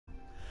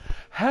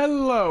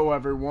Hello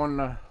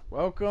everyone,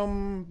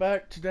 welcome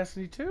back to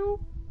Destiny 2?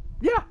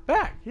 Yeah,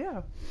 back,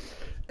 yeah.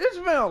 It's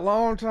been a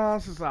long time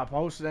since I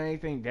posted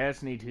anything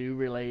Destiny 2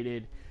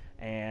 related,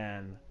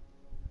 and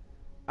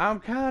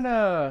I'm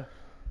kinda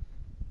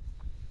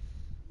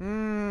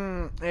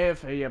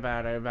iffy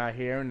about it about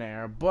here and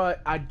there,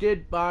 but I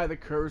did buy the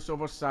Curse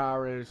of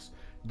Osiris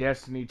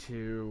Destiny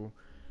 2.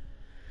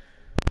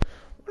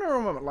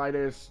 Whatever my light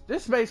is.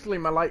 This is basically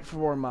my light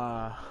for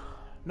my...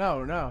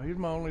 No, he's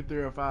my only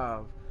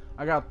 305.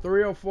 I got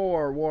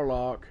 304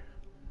 Warlock,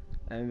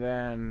 and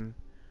then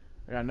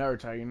I got another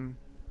Titan.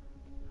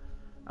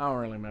 I don't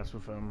really mess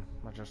with him.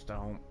 I just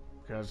don't.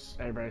 Because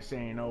everybody's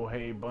saying, oh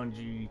hey,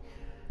 Bungie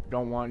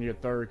don't want your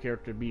third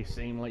character to be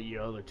seen like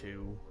your other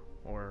two.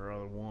 Or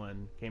other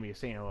one. Can't be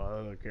seen like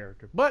other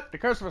character. But the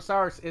Curse of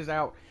Osiris is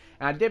out,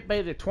 and I did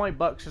pay the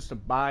 $20 just to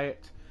buy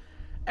it.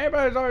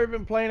 Everybody's already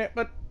been playing it,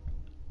 but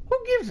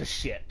who gives a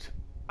shit?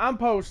 I'm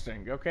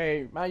posting,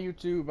 okay? My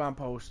YouTube, I'm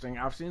posting.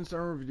 I've seen some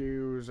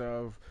reviews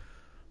of,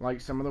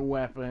 like, some of the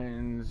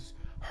weapons.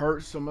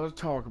 Heard some of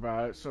the talk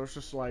about it. So it's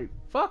just like,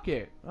 fuck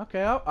it.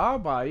 Okay, I'll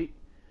bite.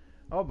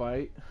 I'll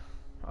bite.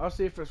 I'll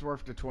see if it's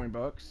worth the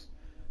 $20.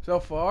 So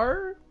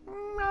far,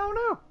 I don't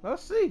know.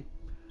 Let's see.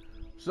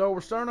 So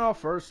we're starting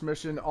off first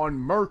mission on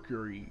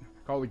Mercury,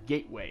 called the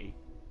Gateway.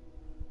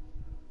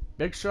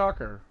 Big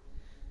shocker.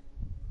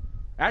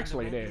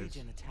 Actually, it is.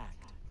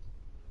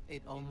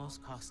 It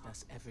almost cost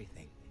us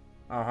everything.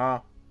 Uh-huh.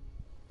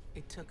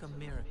 It took a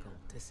miracle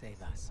to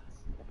save us.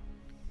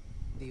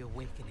 The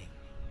awakening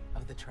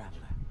of the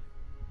Traveler.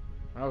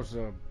 That was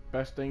the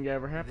best thing that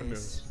ever happened to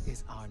us. This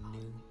is our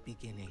new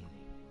beginning.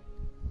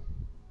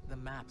 The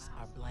maps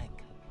are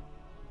blank.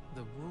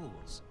 The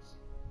rules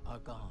are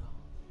gone.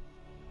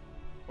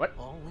 What?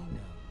 All we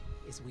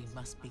know is we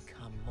must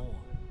become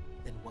more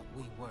than what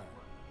we were.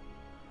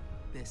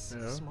 This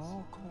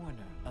small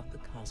corner of the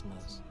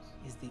cosmos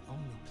is the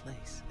only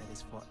place that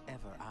is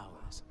forever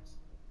ours.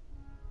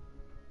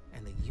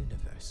 And the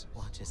universe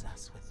watches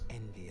us with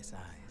envious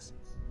eyes.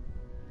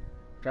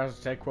 Tries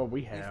to take what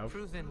we have. We've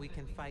proven we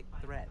can fight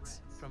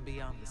threats from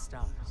beyond the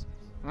stars.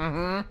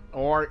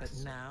 Orcs, But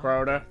now,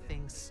 Crota.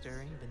 things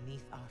stirring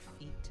beneath our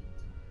feet,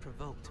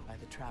 provoked by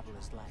the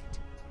Traveler's light.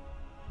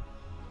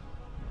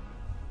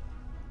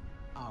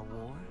 Our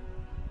war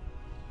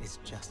is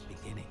just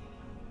beginning.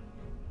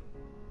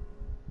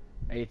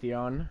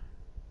 Atheon.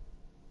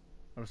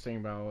 I was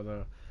thinking about all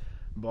the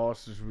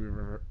bosses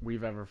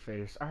we've ever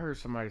faced. I heard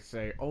somebody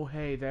say, oh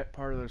hey, that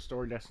part of the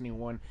story Destiny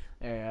 1,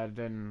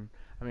 then,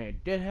 I mean,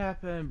 it did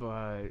happen,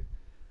 but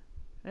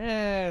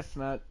it's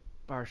not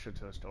partial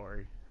to the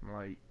story. I'm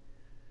like,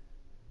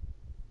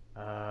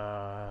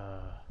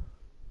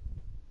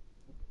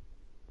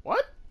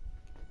 what?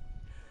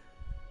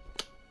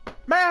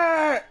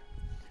 Man!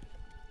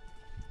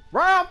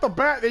 Right off the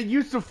bat, they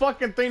used the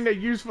fucking thing they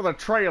used for the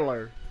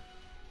trailer.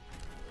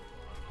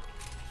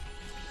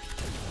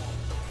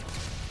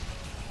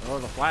 Oh,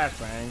 the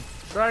flashbang.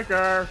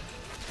 Striker!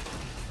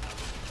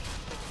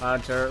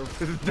 Hunter.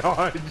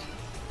 Dodge.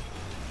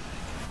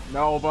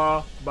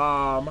 Nova.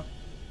 Bomb.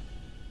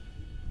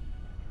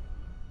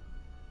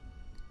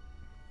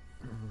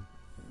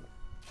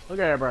 Look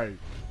at everybody.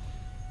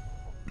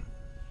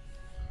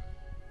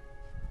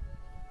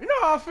 You know,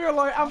 I feel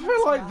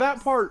like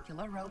that part.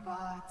 Killer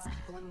robots,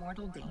 people in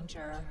mortal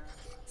danger.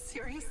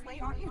 Seriously,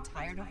 aren't you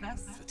tired of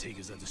this? Fatigue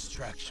is a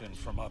distraction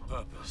from our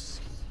purpose.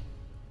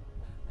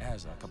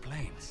 As are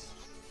complaints.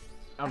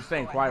 I'm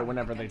staying quiet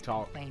whenever they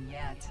talk. Complain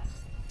yet.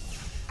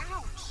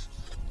 Ouch!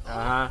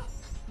 Uh-huh.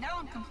 Now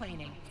I'm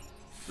complaining.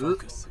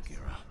 Focus,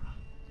 Sagira.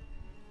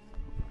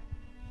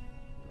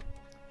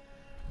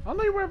 I don't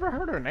think we've ever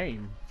heard her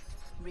name.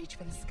 Reach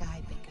for the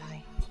sky, big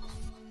guy.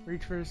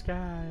 Reach for the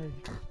sky.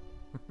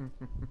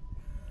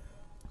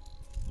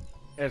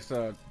 It's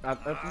a... I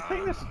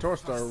think it's a Toy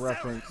Story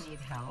reference. Need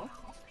help?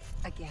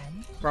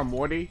 Again? From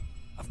Woody.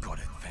 I've got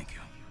it, thank you.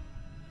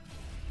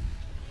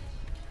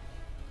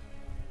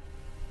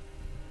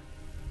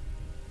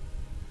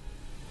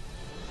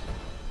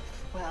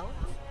 Well,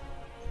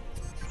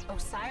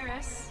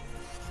 Osiris.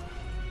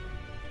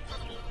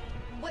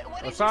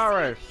 What did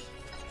Osiris. you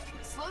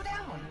see? Slow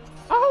down.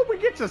 Oh, we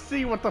get to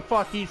see what the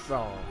fuck he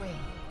saw. Wait.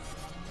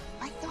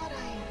 I thought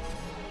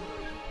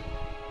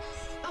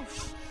Oh,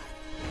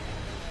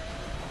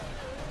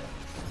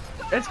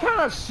 It's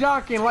kind of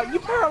shocking. Like, you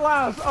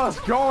paralyzed us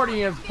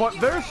Guardians, but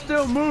they're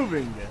still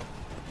moving.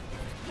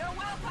 You're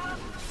welcome.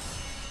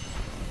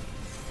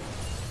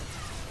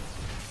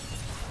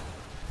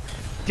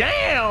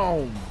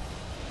 Damn!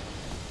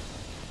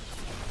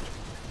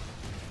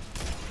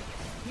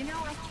 You know,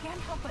 I can't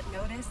help but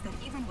notice that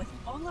even with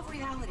all of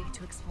reality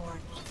to explore,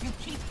 you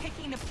keep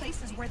picking the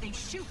places where they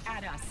shoot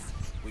at us.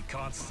 We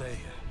can't stay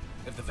here.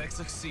 If the Vex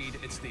succeed,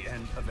 it's the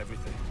end of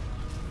everything.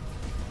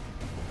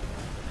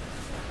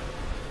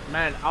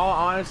 Man, all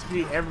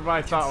honesty,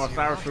 everybody thought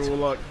Osiris would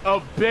look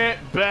a bit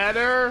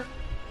better.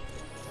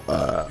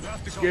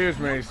 Excuse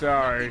me,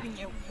 sorry.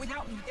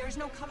 Without me, there's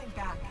no coming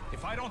back.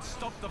 If I don't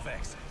stop the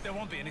Vex, there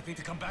won't be anything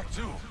to come back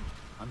to.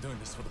 I'm doing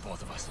this for the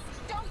both of us.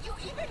 Don't you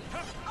even...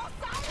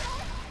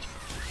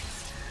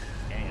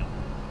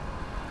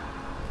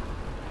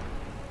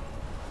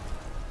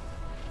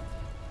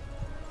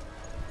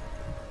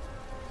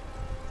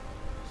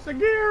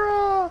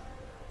 Sagira!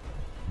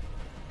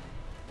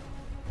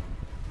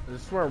 Is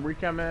this where we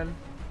come in?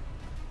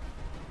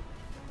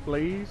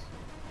 Please?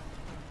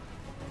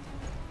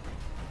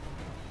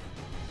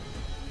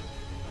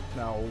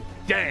 No.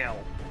 Damn!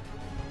 It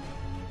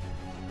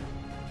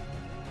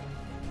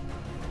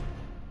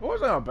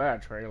wasn't a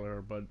bad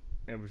trailer, but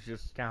it was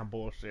just kind of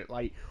bullshit.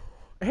 Like,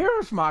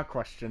 here's my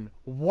question.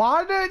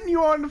 Why didn't you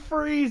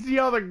unfreeze the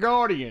other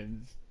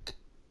Guardians?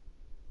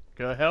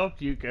 Could've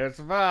helped you, could've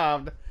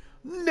survived.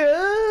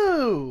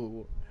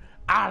 No!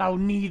 I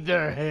don't need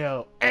their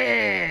help.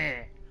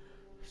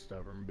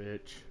 Stubborn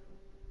bitch.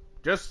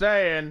 Just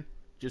saying.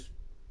 Just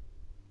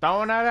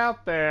throwing that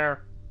out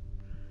there.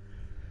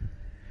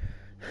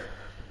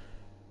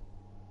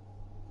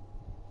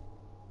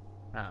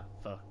 I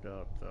fucked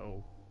up,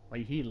 though.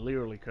 Like, he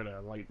literally could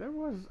have, like, there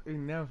was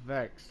enough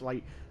Vex.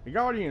 Like, the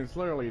Guardian's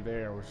literally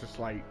there. It was just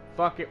like,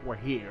 fuck it, we're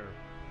here.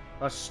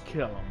 Let's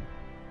kill him.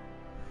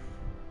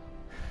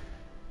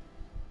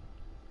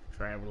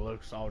 Traveler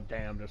looks all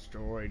damn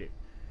destroyed.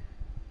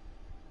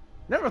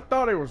 Never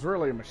thought it was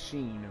really a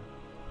machine.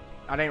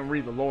 I didn't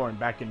read the lore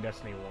back in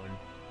Destiny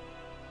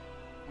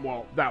 1.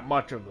 Well, not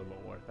much of the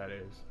lore, that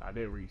is. I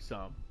did read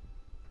some.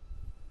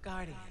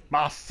 Guardian.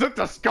 My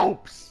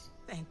stethoscopes!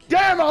 Thank you.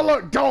 Damn, I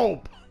look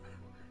dope!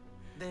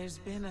 There's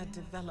been a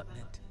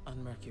development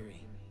on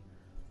Mercury.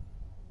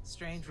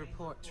 Strange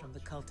reports from the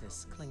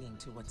cultists clinging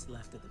to what's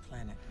left of the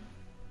planet.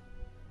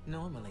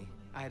 Normally,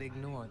 I'd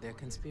ignore their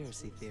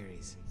conspiracy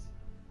theories.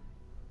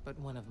 But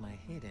one of my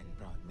hidden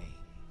brought me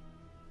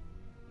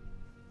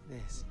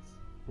this.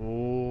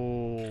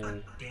 Ooh.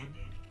 A dead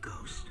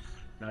ghost?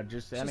 Not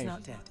just any. She's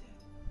not dead.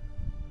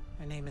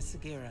 Her name is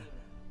Sagira.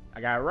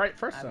 I got it right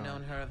first time. I've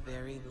known her a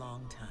very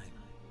long time.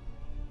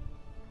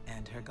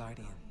 And her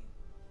guardian.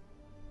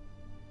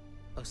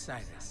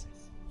 Osiris.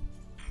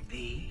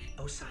 The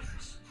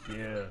Osiris.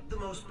 Yeah. The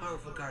most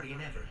powerful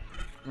guardian ever.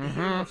 The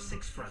hero of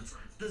 6 fronts.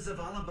 The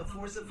Zavala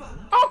before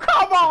Zavala. Oh,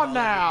 come on Zavala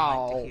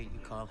now! would like to hear you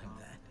call him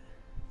that.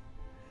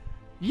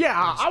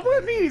 Yeah, I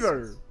wouldn't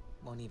either.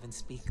 Won't even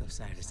speak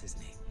Osiris's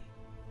name.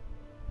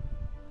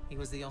 He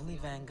was the only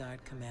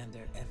Vanguard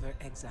commander ever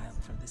exiled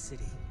from the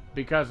city.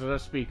 Because of the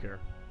speaker.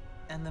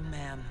 And the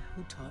man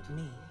who taught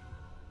me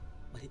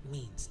what it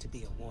means to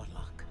be a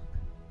warlock.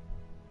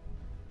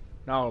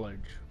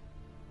 Knowledge.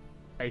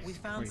 Basically. We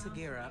found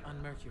Sagira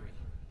on Mercury,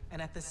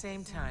 and at the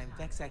same time,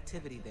 Vex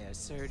activity there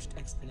surged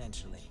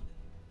exponentially.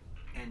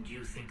 And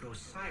you think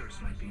Osiris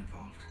might be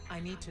involved? I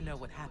need to know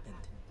what happened,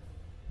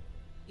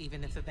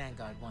 even if the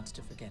Vanguard wants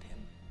to forget him.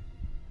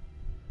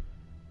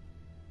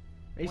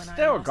 He's When I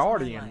still a lost my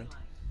guardian. light,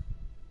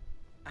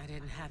 I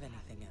didn't have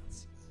anything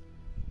else.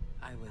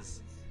 I was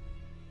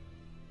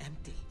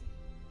empty.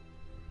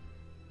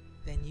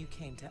 Then you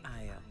came to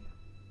Io,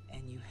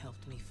 and you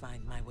helped me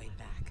find my way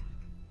back.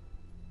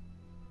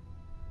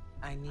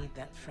 I need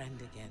that friend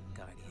again,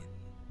 Guardian.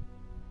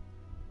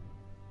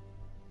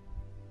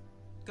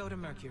 Go to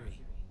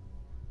Mercury.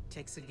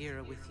 Take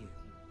Sagira with you.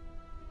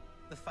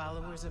 The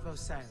followers of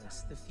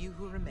Osiris, the few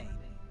who remain,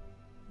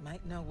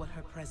 might know what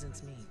her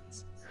presence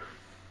means.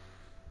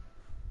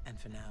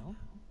 And for now,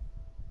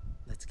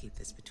 let's keep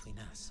this between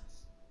us.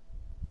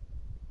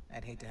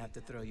 I'd hate to have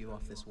to throw you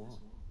off this wall.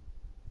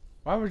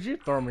 Why would you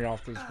throw me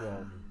off this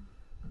wall?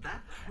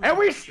 That And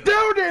we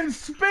still didn't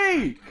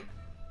speak!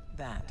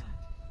 That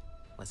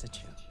was a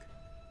joke.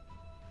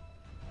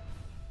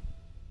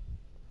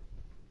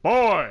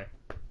 Boy!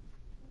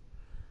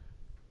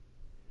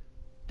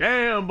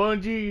 Damn,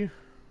 Bungie. You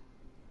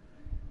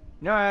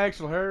know what I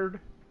actually heard?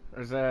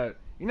 Is that,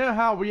 you know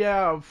how we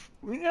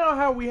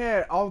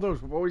had all those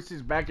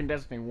voices back in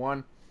Destiny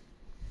 1?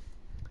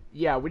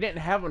 Yeah, we didn't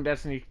have them in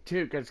Destiny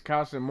 2 because it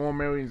cost them more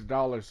millions of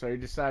dollars, so he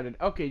decided,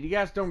 okay, you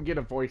guys don't get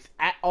a voice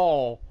at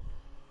all.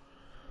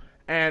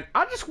 And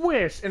I just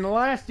wish, in the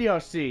last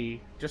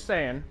DLC, just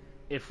saying,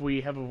 if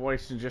we have a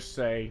voice and just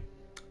say,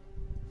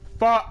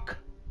 fuck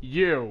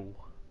you.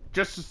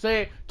 Just to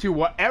say it to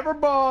whatever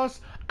boss,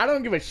 I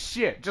don't give a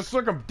shit. Just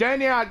look him dead in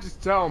the eye and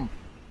just tell him,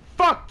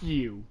 fuck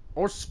you,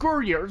 or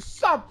screw you, or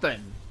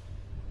something.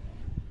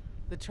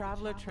 The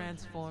Traveler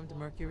transformed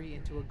Mercury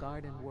into a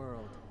garden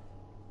world.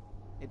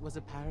 It was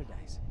a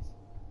paradise,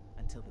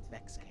 until the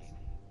Vex came.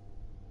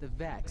 The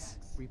Vex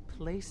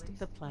replaced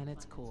the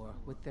planet's core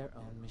with their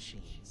own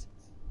machines.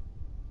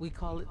 We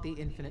call it the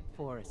Infinite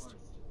Forest,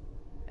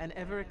 an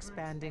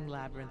ever-expanding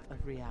labyrinth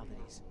of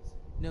realities.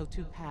 No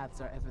two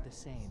paths are ever the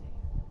same.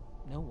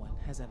 No one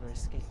has ever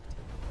escaped.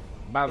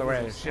 By the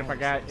way, the ship I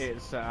got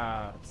is,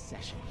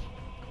 obsession.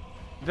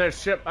 the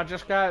ship I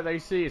just got, they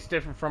see it's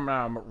different from,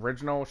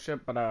 original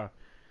ship, but,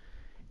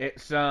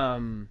 it's,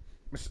 I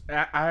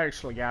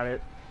actually got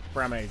it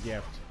from a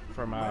gift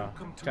from,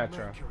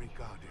 Tetra.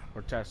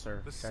 Or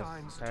Tesser.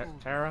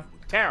 Terra?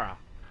 Terra!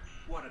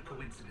 What a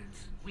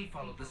coincidence. We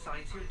followed the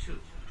signs here too.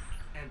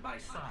 And by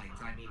signs,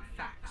 I mean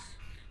facts.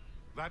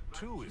 That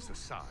too is a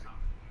sign.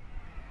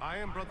 I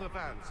am Brother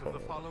Vance of the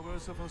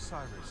followers of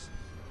Osiris,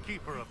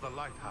 Keeper of the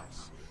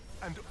Lighthouse,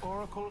 and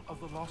Oracle of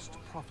the Lost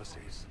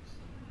Prophecies.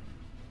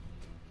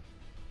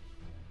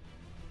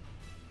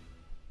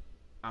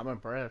 I'm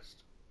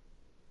impressed.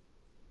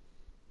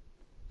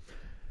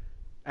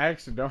 I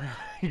actually don't have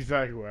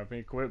exactly what I've been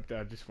equipped.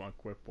 I just want to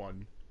equip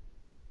one.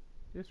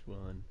 This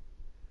one.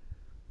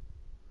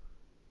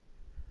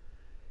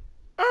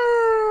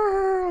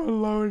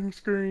 Loading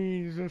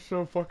screens. They're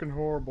so fucking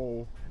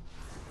horrible.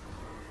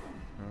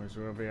 Always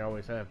will be,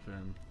 always have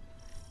been.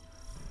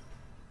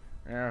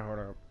 Yeah, hold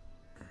up.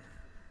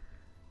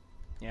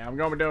 Yeah, I'm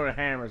gonna be doing the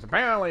hammers.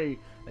 Apparently,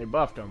 they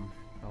buffed them.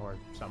 Or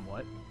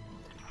somewhat.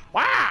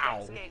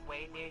 Wow!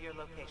 Gateway near your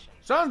location.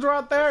 Sun's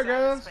right there, Osiris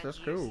guys. spent That's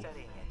years cool.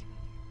 studying it.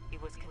 He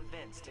was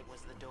convinced it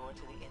was the door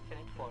to the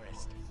infinite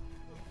forest.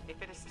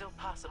 If it is still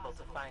possible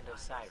to find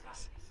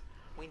Osiris,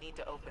 we need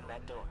to open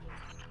that door.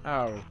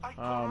 Oh,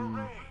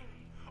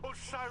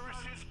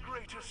 Osiris's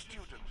greatest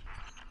student.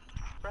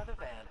 Brother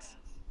Vance,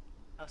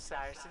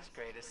 Osiris's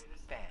greatest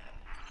fan.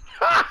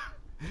 Ha!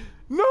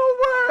 No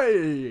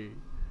way!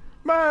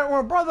 Man,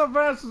 when Brother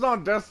Vance was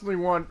on Destiny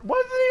 1,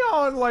 wasn't he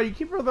on, like,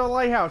 Keeper of the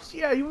Lighthouse?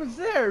 Yeah, he was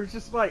there. He was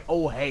just like,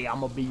 oh, hey,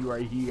 I'm gonna be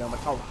right here. I'm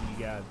gonna talk to you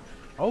guys.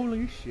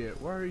 Holy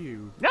shit, where are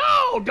you?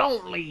 No,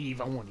 don't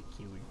leave. I want to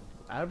kill you.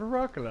 I have a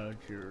rocket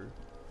launcher.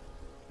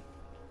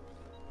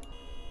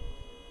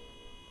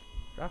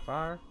 Should I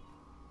fire?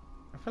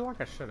 I feel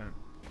like I shouldn't.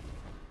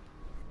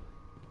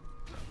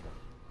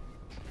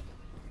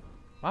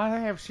 Why do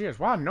they have shields?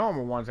 Why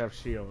normal ones have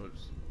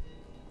shields?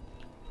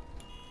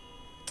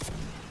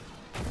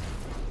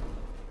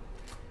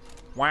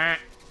 Wah.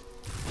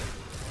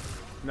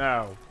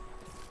 No.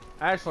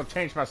 I actually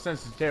changed my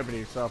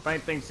sensitivity, so if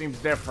anything seems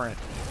different.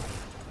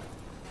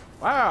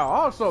 Wow,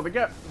 also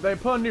they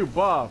put a new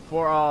buff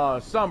for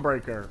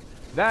Sunbreaker.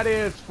 That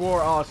is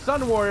for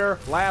Sun Warrior,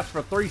 lasts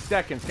for 3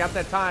 seconds. Got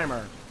that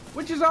timer.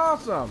 Which is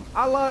awesome.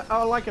 I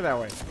like it that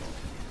way.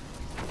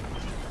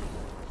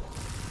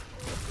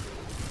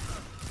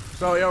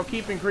 So it'll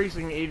keep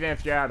increasing even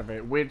if you're out of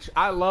it, which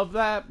I love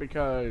that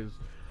because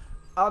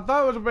I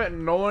thought it was a bit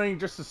annoying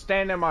just to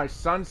stand in my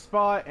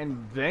sunspot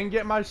and then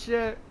get my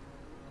shit.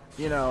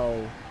 You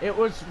know, it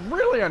was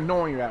really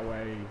annoying that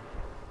way.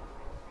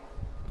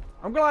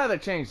 I'm glad they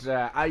changed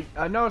that.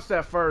 I noticed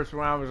that first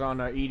when I was on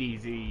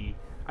EDZ.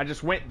 I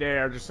just went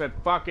there, just said,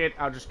 fuck it,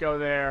 I'll just go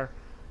there.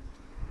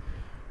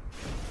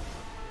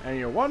 And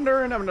you're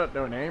wondering, I'm not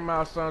doing any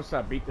milestones, so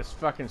I beat this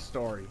fucking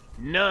story.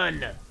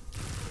 None!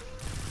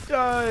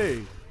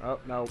 Die! Oh,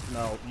 no,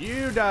 no.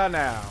 You die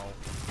now.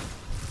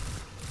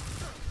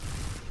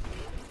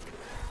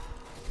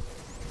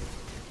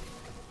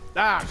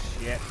 Ah,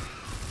 shit.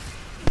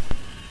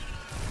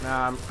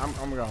 Nah, I'm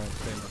going to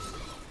spin this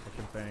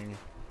fucking thing.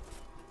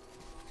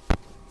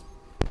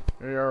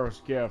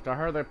 Hero's Gift. I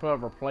heard they put a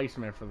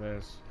replacement for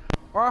this.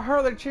 Or I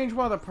heard they changed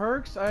one of the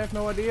perks. I have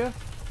no idea.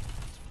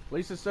 At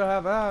least I still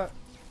have that.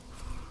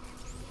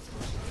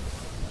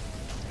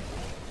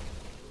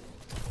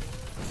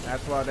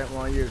 That's why I didn't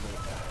want to use it.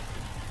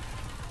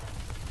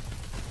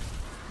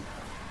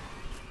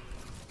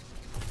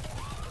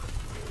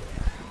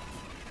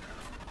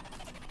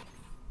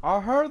 I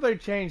heard they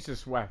changed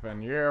this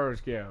weapon.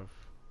 Hero's Gift.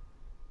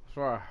 That's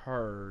what I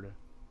heard.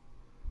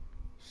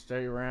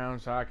 Stay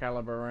rounds, high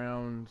caliber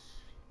rounds.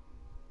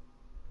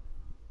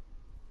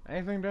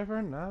 Anything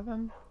different?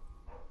 Nothing?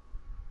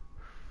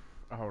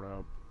 Hold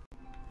up.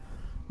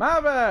 My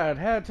bad!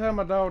 Had to tell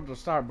my dog to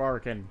start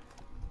barking.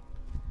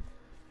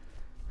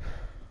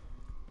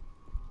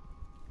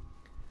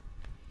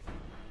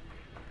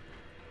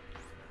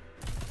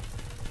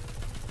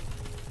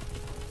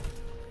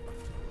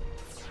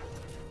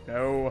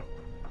 No.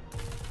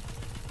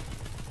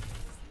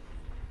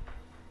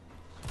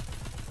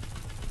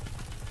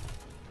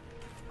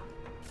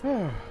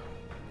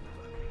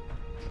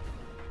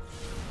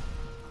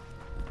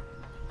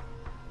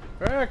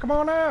 Hey, come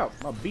on out!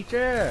 I'll beat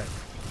your ass.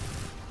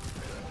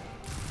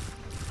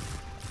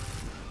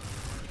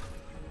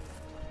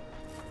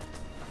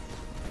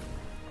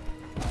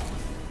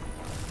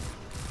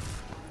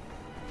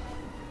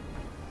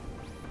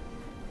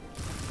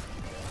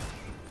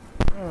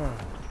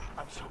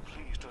 I'm so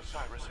pleased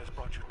Osiris has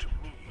brought you to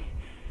me,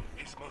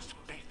 his most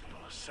faithful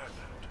servant.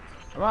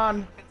 Come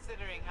on.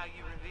 Considering how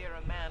you revere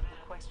a man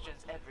who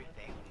questions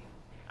everything,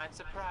 I'm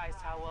surprised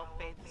how well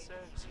faith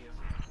serves you.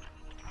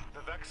 The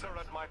Vex are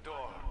at my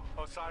door.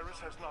 Osiris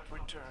has not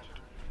returned.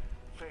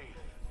 Faith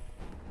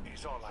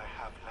is all I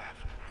have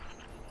left.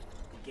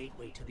 The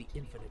gateway to the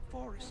infinite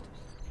forest.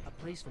 A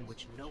place from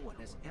which no one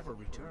has ever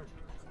returned.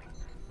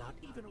 Not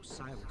even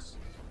Osiris.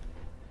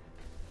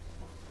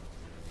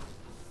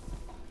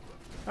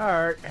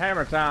 Alright,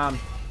 hammer time.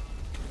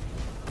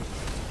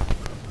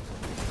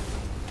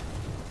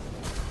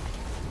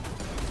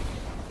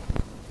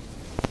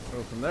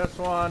 Open this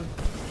one.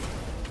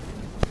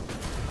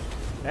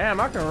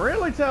 Damn, I can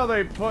really tell they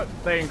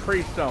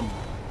increased them.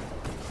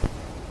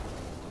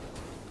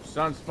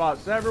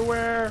 Sunspots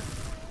everywhere.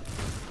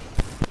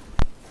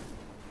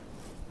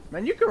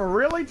 Man, you can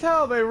really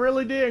tell they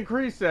really did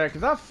increase that,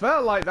 because I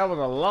felt like that was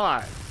a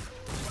lot.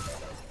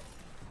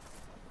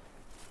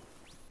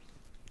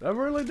 That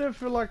really did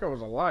feel like it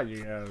was a lot,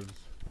 you guys.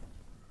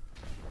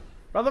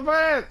 Brother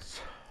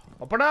Vance!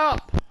 Open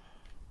up!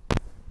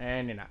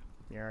 And you're not.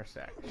 You're a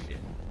sack of shit.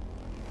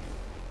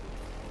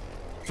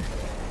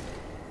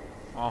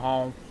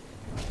 Uh-huh.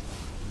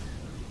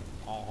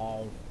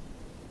 Uh-huh.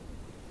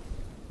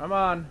 Come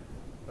on.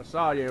 I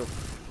saw you.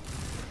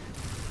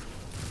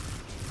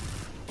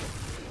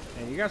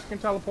 And you guys can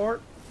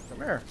teleport. Come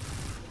here.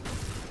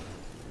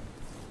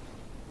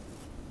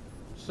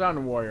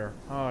 Sun Warrior.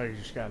 Oh, you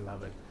just gotta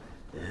love it.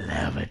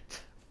 Love it.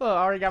 Oh,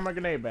 I already got my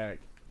grenade back.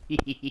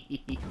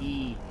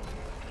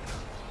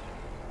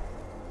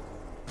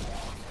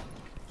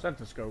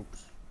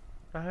 Stethoscopes.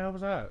 What the hell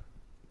was that?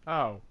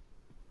 Oh.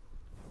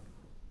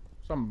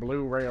 Some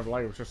blue ray of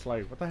light was just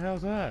like, what the hell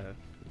is that?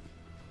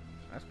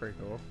 That's pretty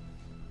cool.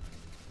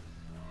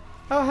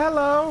 Oh,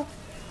 hello!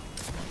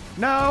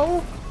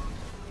 No!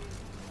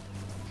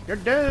 You're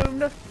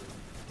doomed!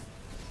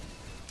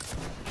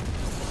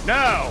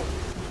 No!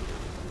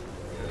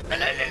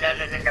 No.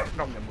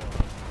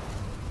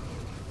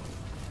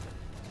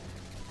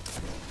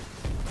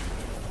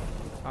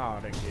 Oh,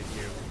 they get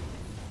you.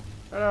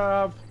 Shut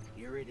up.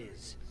 Here it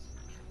is.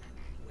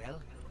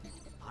 Well,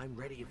 I'm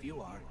ready if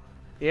you are.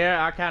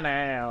 Yeah, I kinda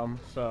am,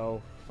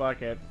 so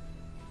fuck it.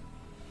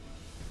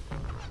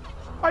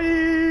 Bye!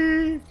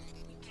 We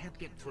can't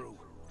get through.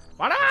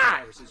 Why not?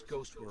 If Osiris's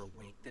ghost were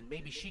awake, then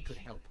maybe she could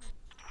help.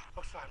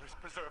 Osiris,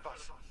 preserve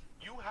us.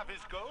 You have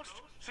his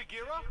ghost,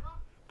 Sagira?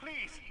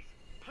 Please,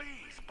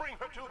 please, bring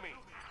her to me.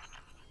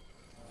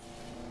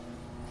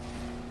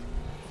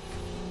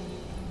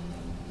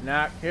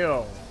 Not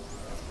kill.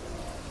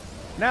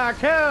 Not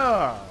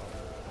kill!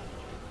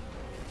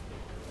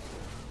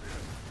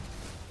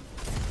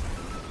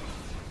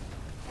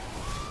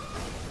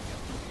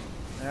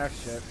 Ah,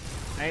 shit.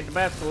 Ain't the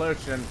best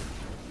solution.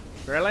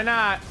 Really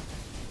not.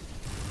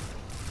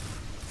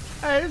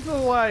 Hey, this is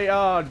like,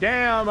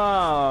 damn,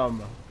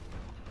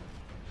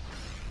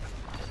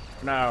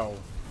 no.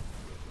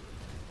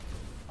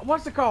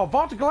 What's it called?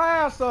 Vault of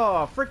Glass,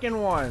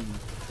 freaking one.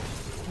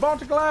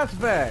 Vault of Glass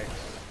bags.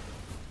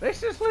 They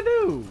seriously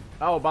do.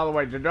 Oh, by the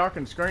way, the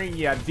darkened screen,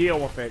 yeah, deal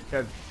with it,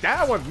 because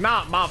that was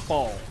not my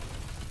fault.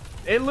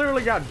 It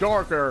literally got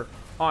darker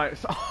on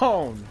its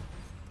own.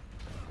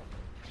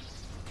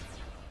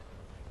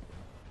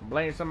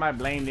 Blame somebody,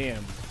 blame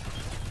them.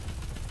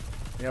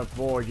 Yeah,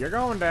 Void, you're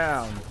going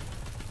down.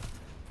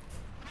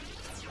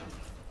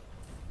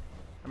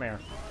 Come here.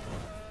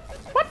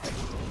 What?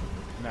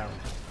 No.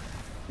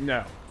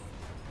 No.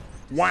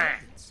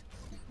 Whack!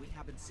 We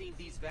haven't seen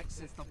these Vex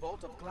since the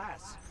Vault of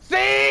Glass.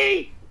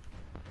 See?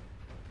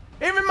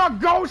 Even my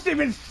ghost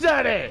even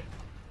said it!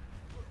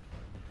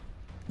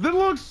 That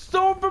looks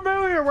so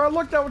familiar. Where I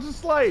looked at was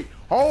just like,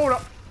 hold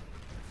up.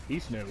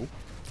 He's new.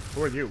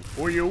 Who are you?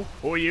 Who are you?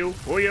 Who are you?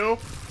 Who are you?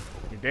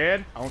 You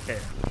dead? I don't care.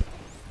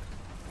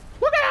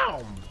 Look at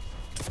him!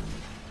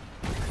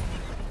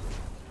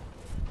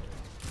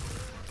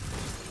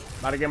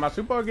 About to get my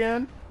super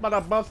again. About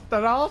to bust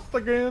it off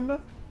again. What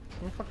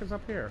the fuck is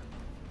up here?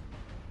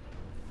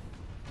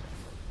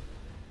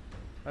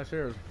 That's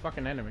here is a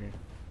fucking enemy.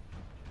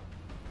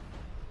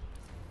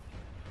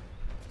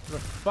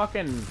 There's a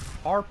fucking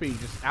harpy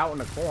just out in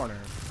the corner.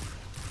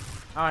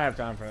 I don't have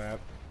time for that.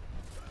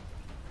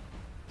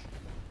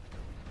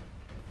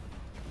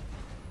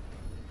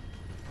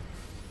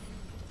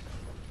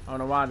 I don't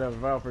know why the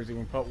developers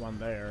even put one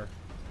there.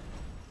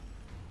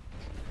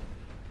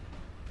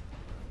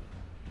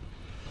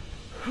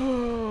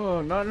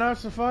 Not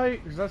enough to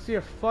fight, because I see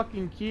a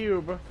fucking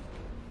cube.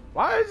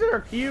 Why is there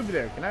a cube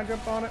there? Can I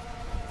jump on it?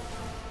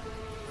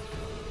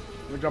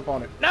 Let me jump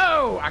on it.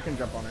 No! I can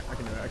jump on it. I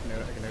can do it. I can do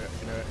it. I can do it. I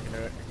can do it. I can do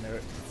it. I can do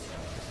it.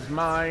 This is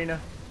mine.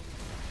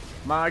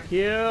 My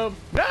cube.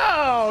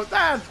 No!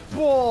 That's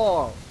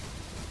bull!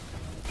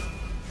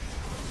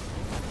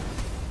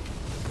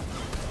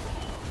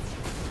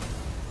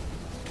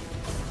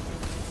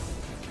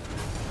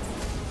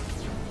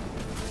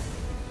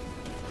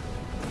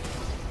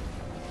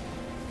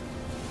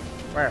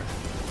 Where?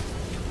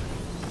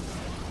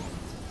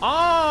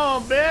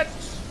 Oh, bitch!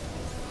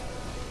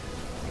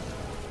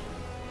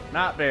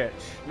 Not bitch.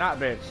 Not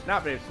bitch.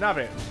 Not bitch. Not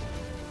bitch.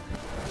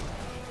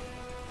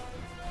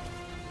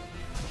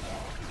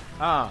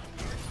 Ah.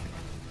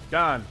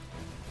 Done.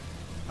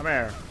 Come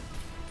here.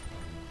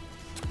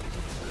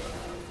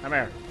 Come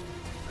here.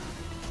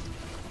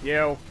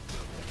 You.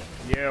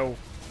 You.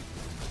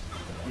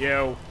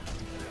 You.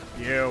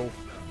 You.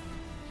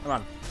 Come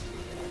on.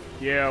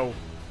 You.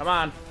 Come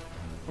on.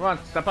 Come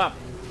on, step up.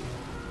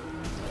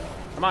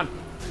 Come on.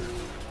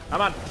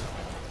 Come on.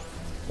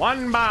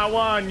 One by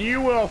one,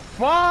 you will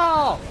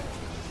fall.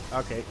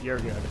 Okay, you're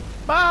good.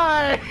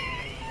 Bye.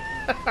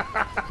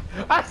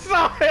 I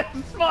saw it.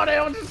 Smart.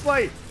 I was just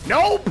like,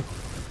 nope.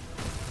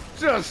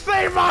 Just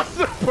save my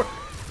super.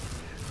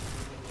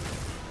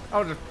 I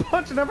was just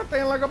punching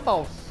everything like a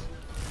boss.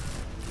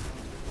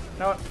 You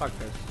know what? Fuck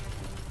this.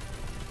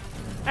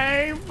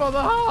 Aim for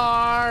the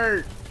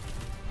heart.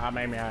 I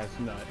made me eyes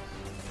nuts.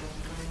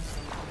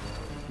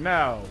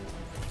 No.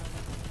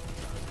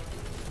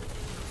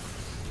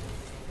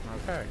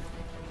 Okay.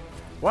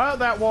 Well,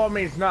 that wall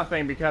means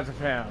nothing because of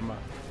him.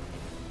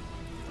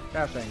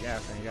 Got thing,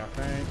 got thing, got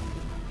thing.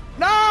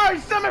 No, he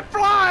sent me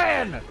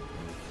flying!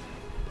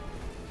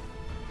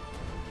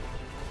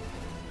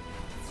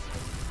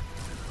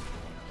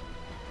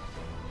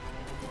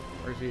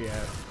 Where's he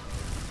at?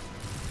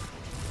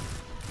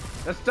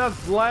 This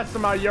does less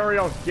than my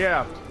Uriel's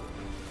gift.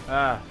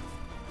 Let's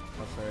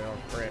say, oh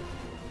crap.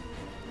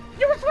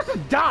 You were supposed to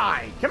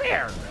die! Come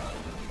here!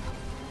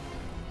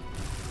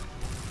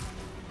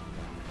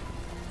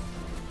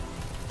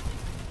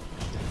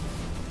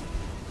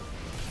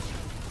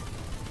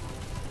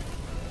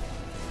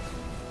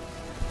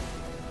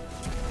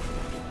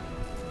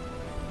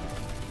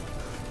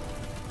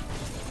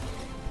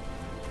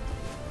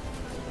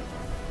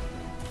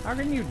 How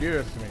can you do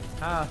this to me?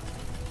 Huh?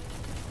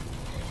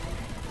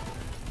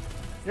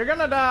 You're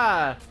gonna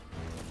die!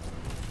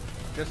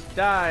 Just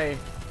die.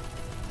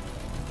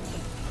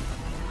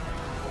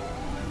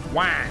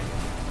 Whang!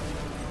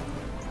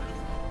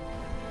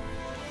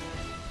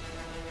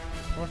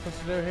 What am I supposed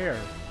to do here?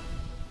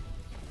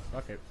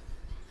 Okay.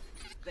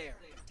 There,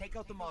 take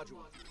out the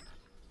module.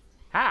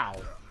 How?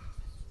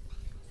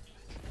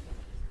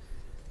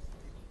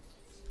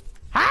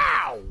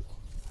 How?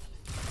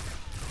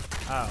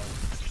 Oh.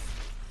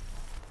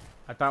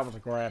 I thought it was a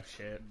grab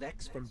shit.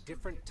 Vex from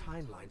different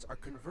timelines are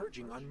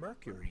converging on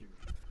Mercury.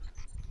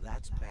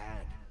 That's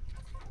bad.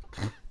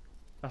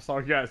 That's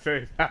all you gotta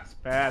say. That's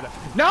bad.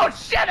 No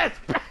shit, it's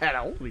bad.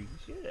 Holy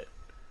shit.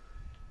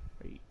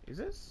 Wait, is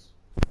this?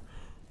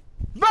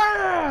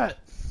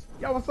 Vance!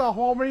 Yo, what's up,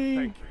 homie?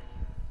 Thank you.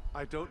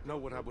 I don't know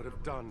what I would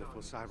have done if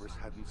Osiris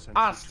hadn't sent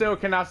I you still to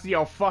me. cannot see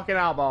your fucking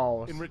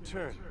eyeballs. In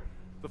return,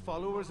 the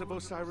followers of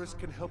Osiris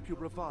can help you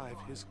revive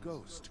his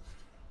ghost.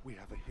 We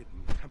have a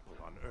hidden temple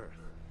on Earth.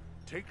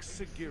 Take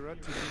Sagira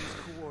to these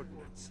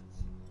coordinates.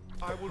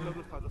 I will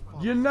notify the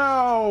followers. You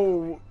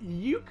know,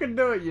 you can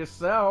do it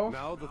yourself.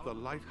 Now that the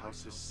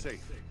lighthouse is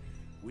safe,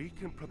 we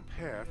can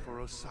prepare for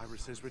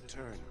Osiris's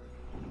return.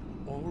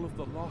 All of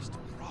the lost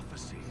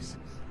prophecies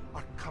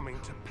are coming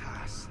to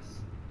pass.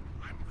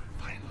 I'm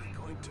finally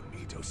going to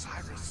meet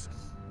Osiris.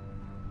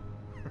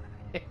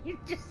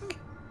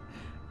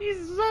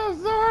 He's so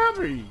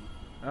happy.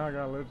 Oh, I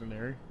got a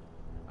legendary.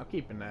 I'm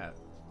keeping that.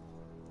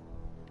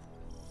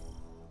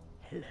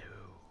 Hello.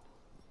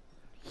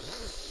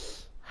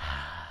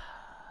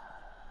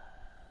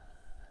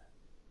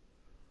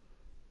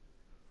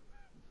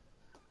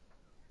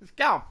 It's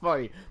kind of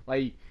funny.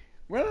 Like,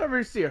 whenever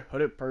you see a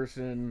hooded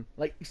person,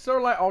 like, sort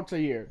of like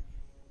Altair,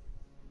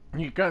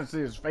 you can't see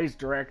his face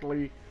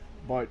directly,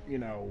 but, you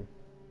know.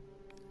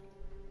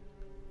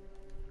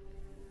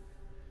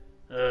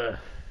 Oh,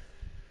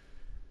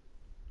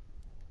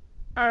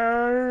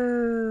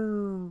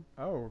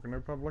 can I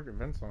public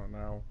events on it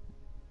now?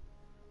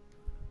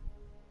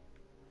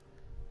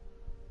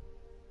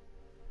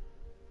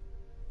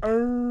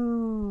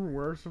 Oh,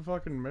 where's the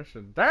fucking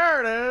mission?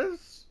 There it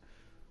is!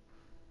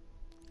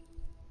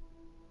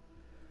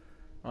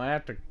 I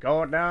have to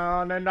go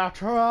down in the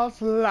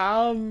trust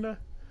land.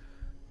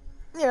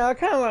 Yeah, I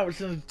kind of like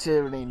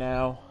sensitivity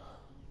now.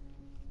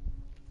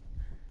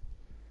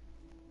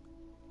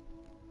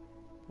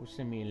 Well,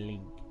 send me a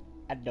link.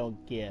 I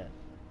don't care.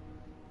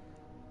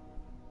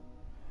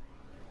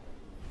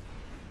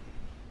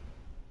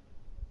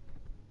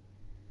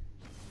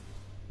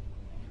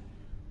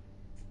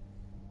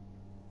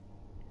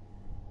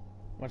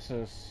 What's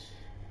this?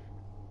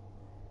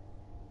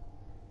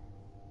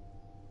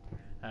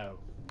 Oh.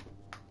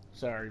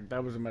 Sorry,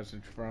 that was a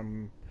message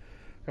from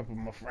a couple of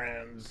my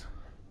friends.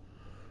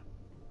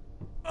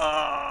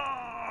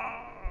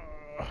 Oh,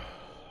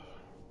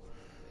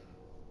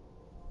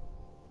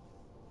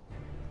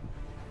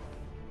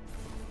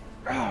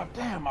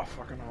 damn my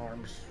fucking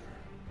arms.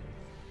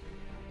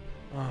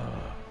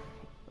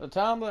 The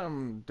time that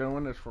I'm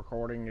doing this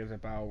recording is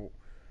about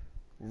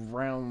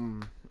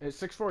round...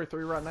 It's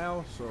 6:43 right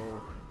now, so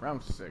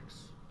round 6.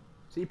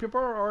 See, people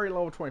are already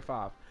level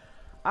 25.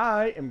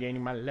 I am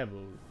gaining my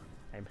level.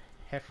 I'm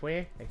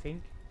halfway, I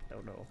think.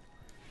 Don't know.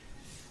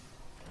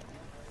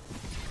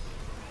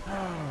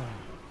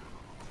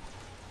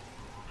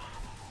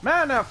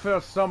 Man, that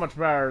feels so much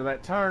better,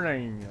 that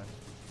turning.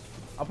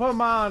 I'll put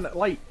mine,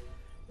 like,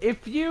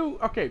 if you...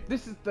 Okay,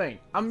 this is the thing.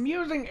 I'm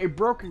using a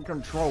broken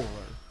controller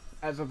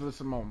as of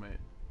this moment.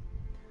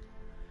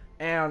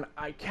 And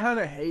I kind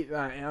of hate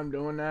that I am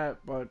doing that,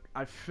 but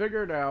I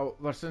figured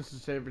out the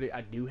sensitivity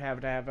I do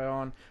have to have it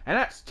on, and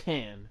that's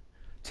 10.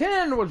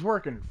 10 was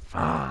working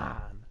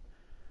fine.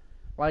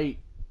 Like,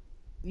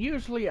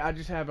 usually I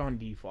just have it on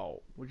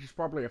default, which is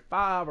probably a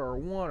 5 or a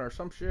 1 or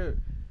some shit.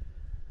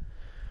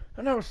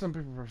 I know some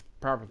people are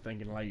probably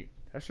thinking, like,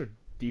 that's your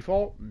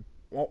default?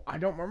 Well, I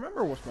don't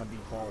remember what's my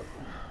default.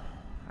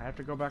 I have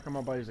to go back on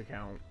my buddy's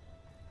account.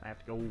 I have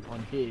to go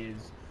on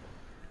his.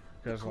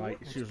 Because, like,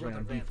 it's usually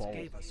on default.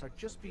 Gave us are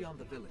just beyond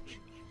the village.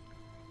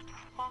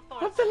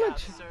 Hawthorne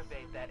village?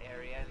 surveyed that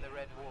area in the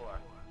Red War.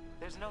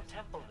 There's no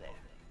temple there.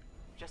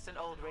 Just an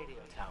old radio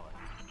tower.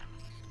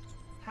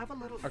 Have a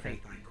little Okay.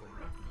 faith,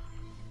 Ikora.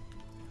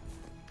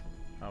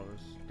 I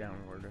was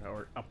downward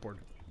or upward.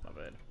 My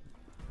bad.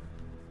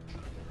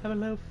 Have a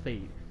little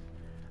faith.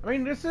 I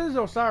mean, this is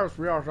Osiris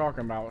we are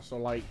talking about, so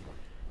like,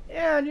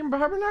 yeah, you're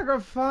probably not gonna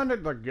find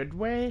it the good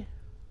way.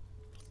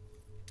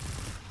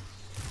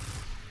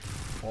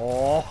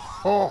 Oh,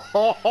 ho,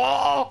 ho,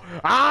 ho.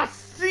 I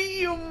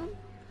see him.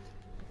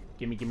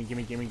 Gimme, gimme,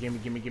 gimme, gimme, gimme,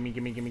 gimme, gimme,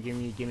 gimme, gimme,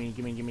 gimme, gimme,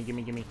 gimme, gimme,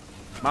 gimme, gimme.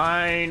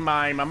 Mine,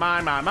 mine, mine,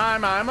 mine,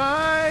 mine, mine, mine,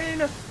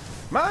 mine,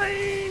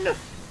 mine,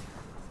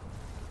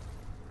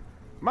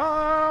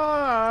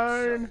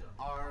 mine.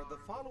 So, are the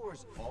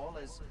followers all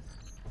as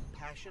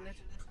passionate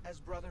as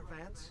Brother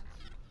Vance?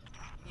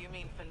 You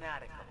mean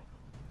fanatical?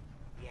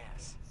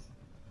 Yes.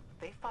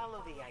 They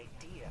follow the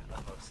idea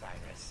of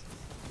Osiris.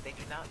 They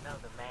do not know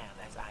the man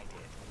as I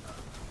did.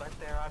 But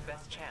they're our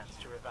best chance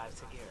to revive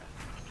Sagira.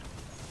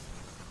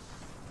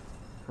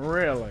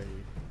 Really?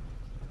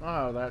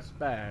 Oh, that's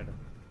bad.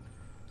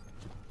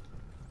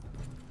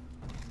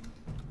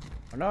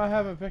 I know I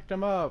haven't picked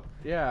him up.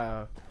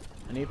 Yeah.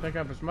 I need to pick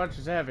up as much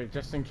as heavy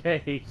just in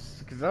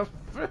case. Because that's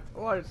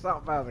like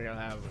something bad gonna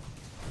happen.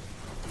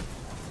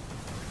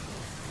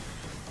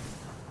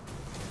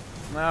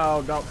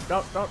 No,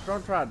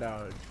 don't try to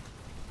dodge.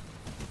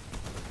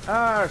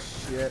 Ah,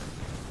 shit.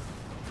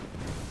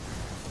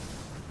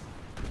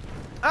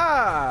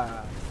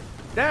 Ah!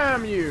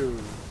 Damn you!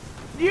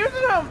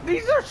 Using them,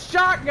 these are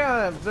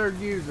shotguns they're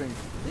using.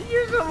 They're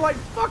using them like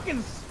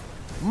fucking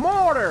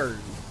mortars.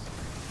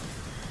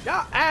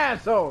 Y'all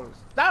assholes.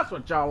 That's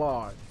what y'all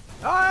are.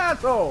 Y'all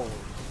assholes.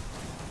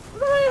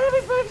 Look at how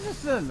many heavy faces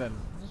sending.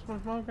 Is this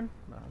one smoking?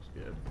 No, it's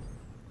good.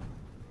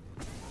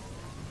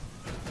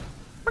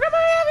 Look at my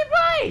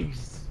heavy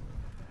face!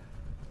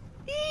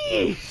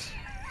 Yeesh!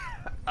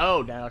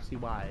 Oh, now I see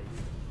why.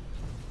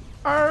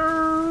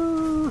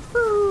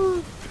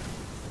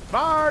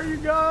 Fire your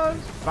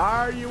guns!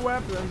 Fire your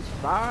weapons!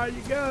 Fire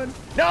your guns!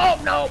 Nope,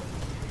 nope!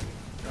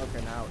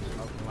 Okay, now it's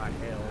smoking like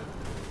hell.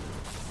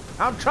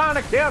 I'm trying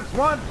to kill this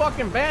one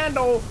fucking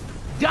vandal!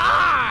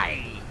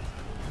 Die!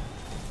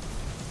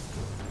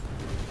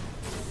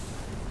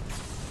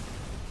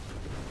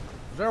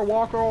 Is there a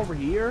walker over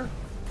here?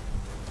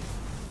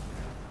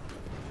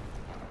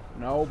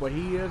 No, but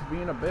he is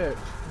being a bitch.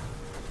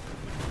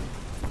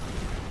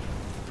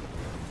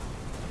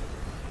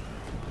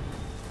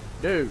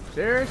 Dude,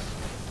 serious?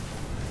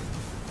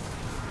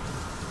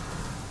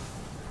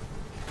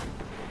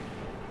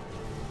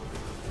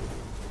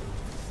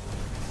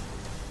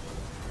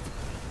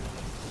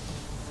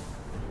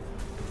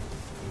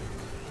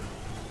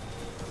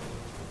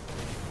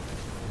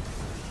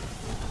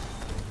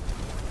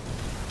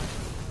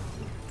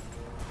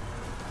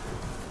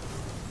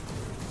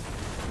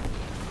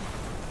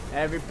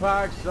 Heavy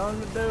pikes on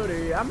the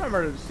duty. I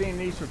remember seeing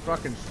these for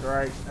fucking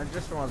strikes. I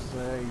just want to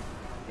say,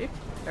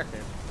 okay.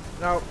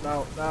 No,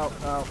 no, no,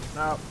 no,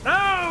 no,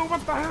 no!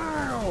 What the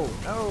hell?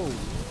 No.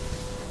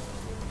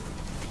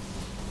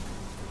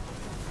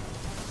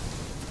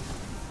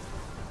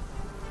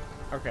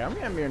 Okay, I'm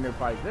getting me a new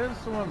pike.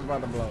 This one's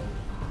about to blow.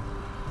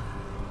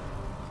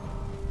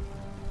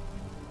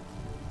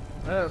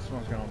 This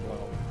one's gonna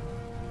blow.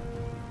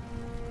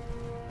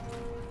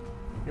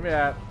 Give me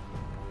that.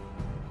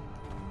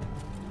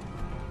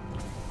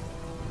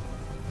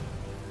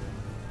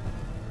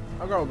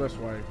 I'll go this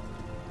way.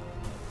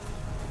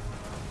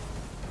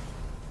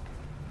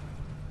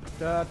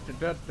 Da, da,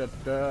 da, da,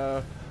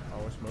 da.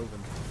 Oh, it's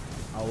moving.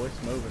 Oh,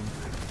 it's moving.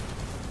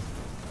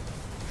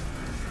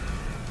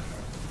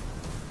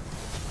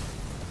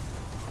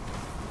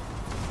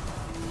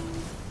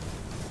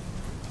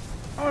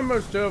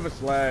 Almost two of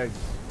its legs.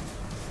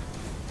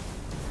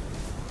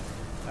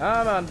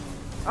 I'm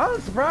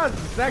surprised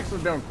it's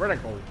actually doing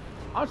critical.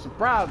 I'm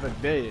surprised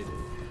it did.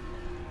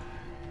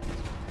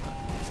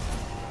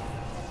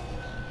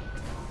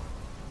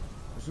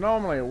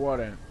 Normally it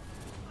wouldn't.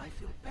 I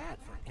feel bad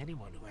for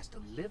anyone who has to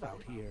live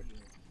out here.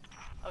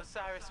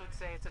 Osiris would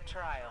say it's a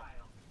trial.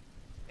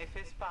 If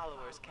his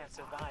followers can't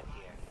survive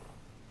here,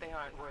 they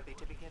aren't worthy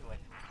to begin with.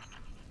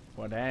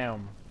 Well,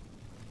 damn.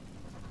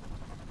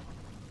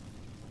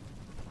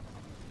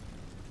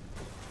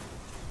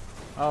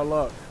 Oh,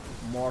 look.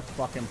 More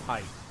fucking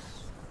pikes.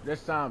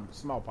 This time,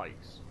 small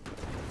pikes.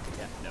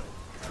 Yeah, no.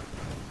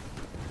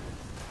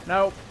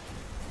 Nope.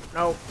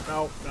 No,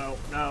 no, no,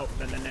 no,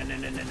 no, no, no, no,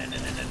 no, no, no, no,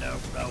 no,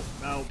 no,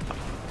 no.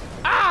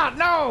 Ah,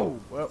 no!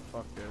 Well,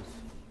 fuck this.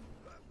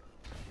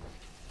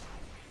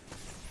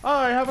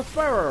 I have a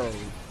sparrow.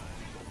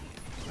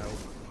 Nope.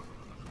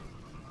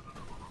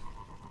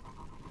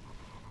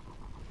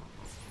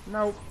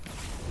 Nope.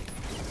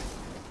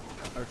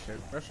 Oh shit,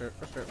 oh shit,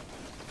 oh shit.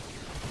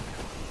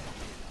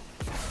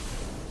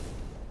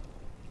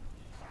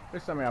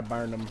 Please tell me I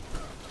burned them.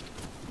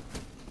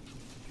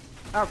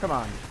 Oh, come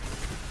on.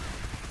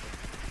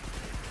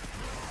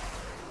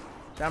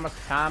 See how much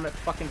time it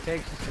fucking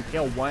takes just to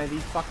kill one of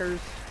these fuckers?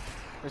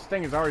 This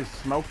thing is already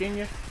smoking.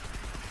 Yeah,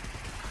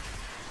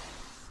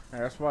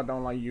 that's why I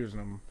don't like using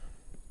them.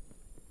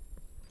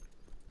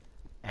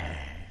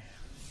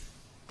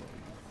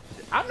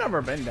 I've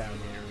never been down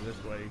here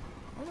this way.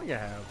 I don't think I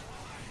have.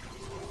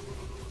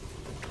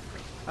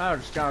 Oh,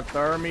 just gonna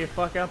throw me a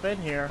fuck up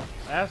in here.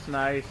 That's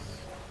nice.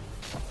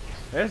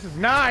 This is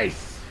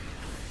nice!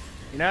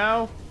 You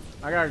know?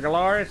 I got a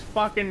glorious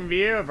fucking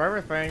view of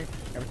everything.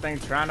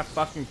 Everything's trying to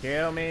fucking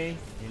kill me.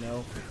 You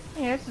know?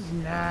 Yeah, this is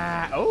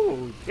nice.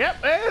 Oh, yep,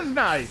 it is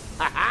nice.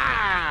 Ha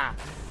ha!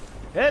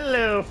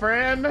 Hello,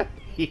 friend. Come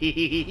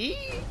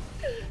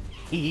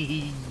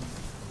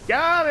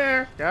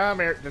here. Come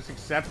here. Just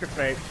accept your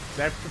fate.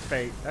 Accept your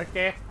fate.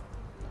 Okay.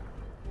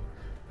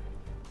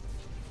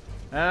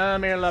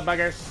 Come here, little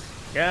buggers.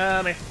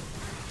 Come here.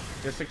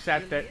 Just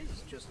accept it. It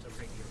is just a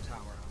radio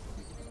tower.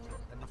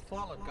 And the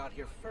Fallen got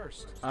here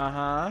first.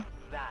 Uh-huh.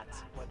 That's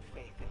what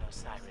faith in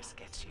Osiris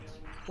gets you.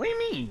 What do you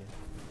mean?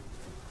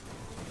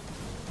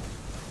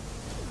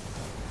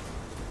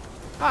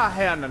 Ah,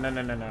 hell no, no,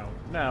 no, no, no.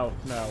 No,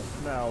 no,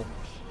 no.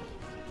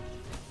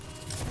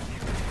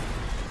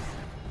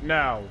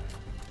 No.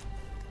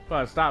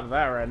 Well, stop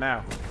that right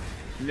now.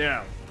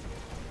 No.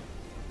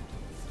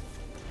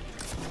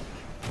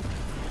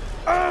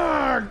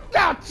 Ah,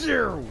 got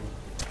you!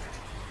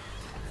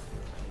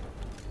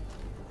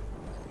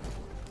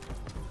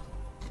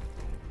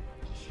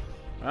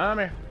 Come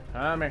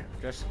here.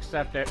 Just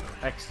accept it.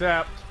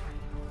 Accept.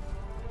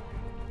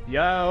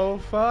 Yo,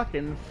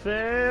 fucking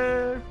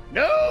fair.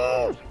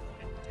 No!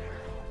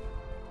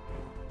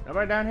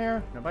 Nobody down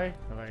here? Nobody?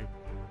 Nobody.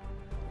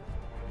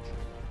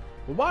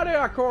 Well, why did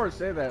our chorus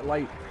say that?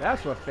 Like,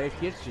 that's what faith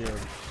gets you.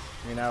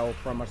 You know,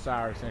 from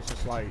Osiris. And it's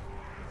just like,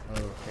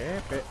 okay,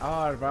 but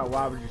odd about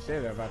why would you say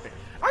that about that?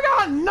 I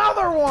got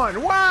another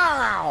one!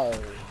 Wow!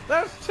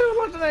 There's 2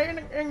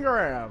 legendary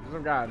engrams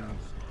I've gotten.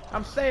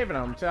 I'm saving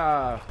them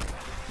to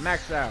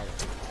max out.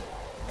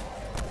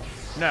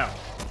 No.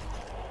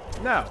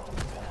 No.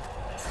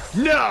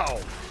 No!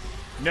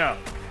 No.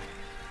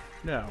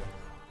 No.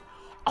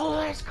 Oh,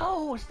 let's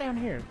go! It's down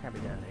here. Can't be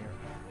down here.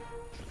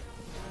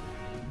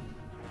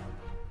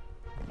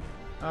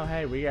 Oh,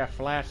 hey, we got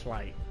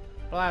flashlight.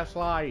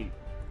 Flashlight.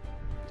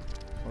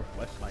 Or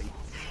flashlight.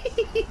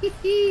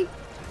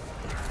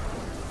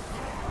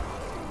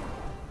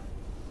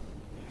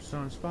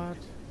 Sunspot.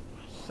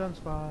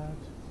 Sunspot.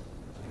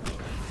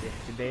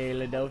 It's a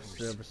daily dose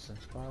of a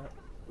sunspot.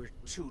 We're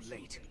too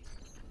late.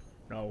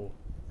 No.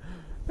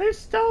 They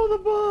stole the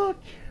book!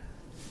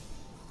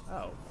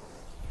 Oh.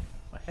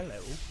 Well,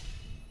 hello.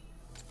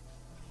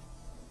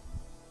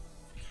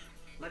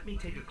 Let me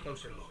take a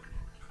closer look.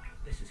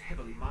 This is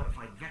heavily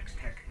modified Vex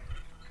tech.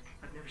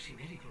 I've never seen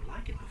anything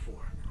like it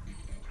before.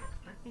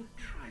 Let me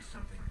try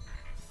something.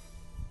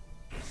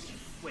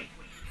 Wait.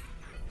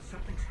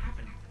 Something's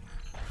happening.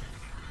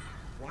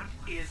 What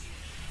is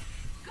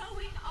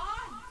Going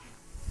on?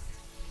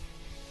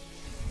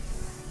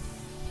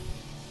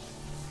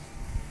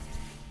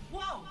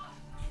 Whoa!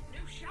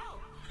 New show.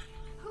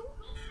 Who?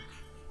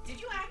 Did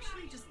you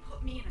actually just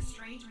put me in a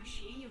strange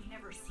machine you've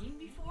never seen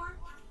before?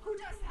 Who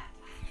does that?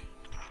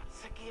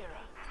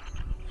 Sagira.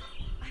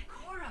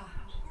 Ikora.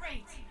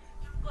 Great.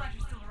 Glad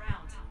you're still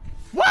around.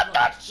 What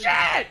the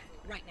shit?!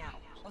 Right now,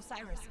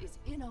 Osiris is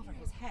in over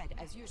his head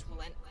as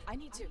usual, and I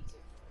need to...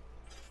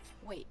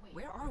 Wait,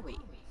 where are we?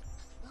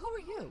 Who are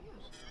you?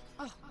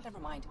 Oh, never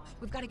mind.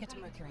 We've got to get to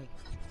Mercury.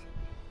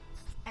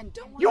 And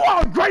don't worry... You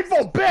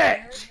ungrateful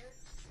bitch!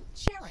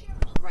 Sharing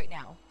right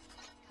now.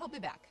 He'll be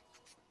back.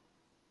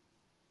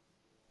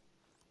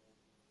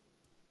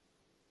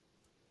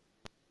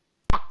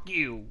 Fuck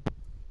you.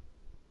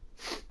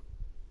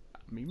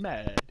 Got me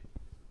mad.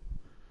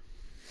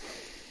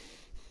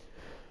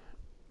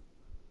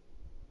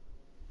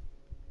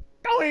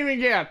 Don't even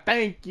get a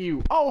thank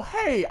you. Oh,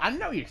 hey, I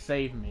know you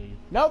saved me.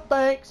 No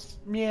thanks.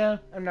 Yeah,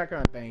 I'm not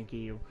gonna thank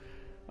you.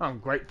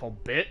 Ungrateful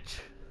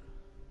bitch.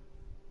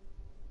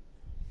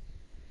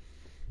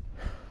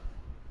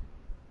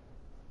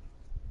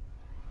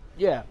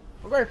 Yeah,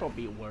 ungrateful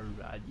be a word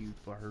I'd use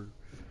for her.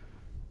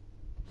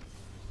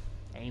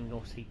 I ain't even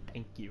gonna say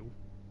thank you.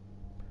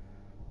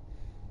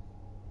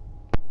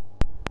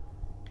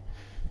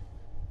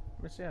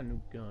 Let's see how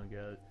new gun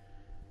got.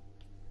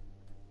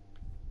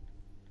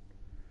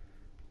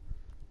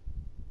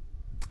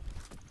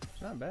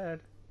 It's not bad.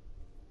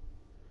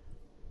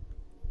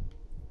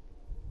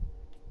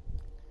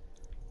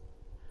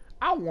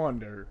 I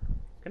wonder,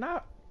 can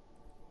I?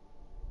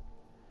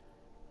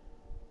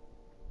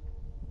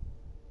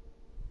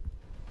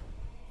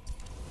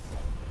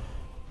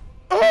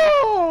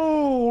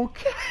 Oh,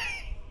 okay.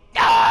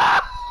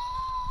 Ah!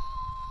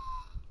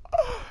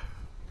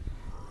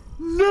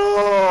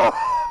 No!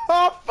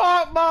 I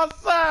fought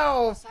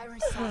myself!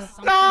 Osiris saw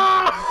something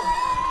No!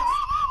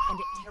 and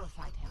it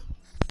terrified him.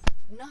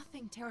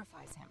 Nothing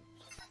terrifies him.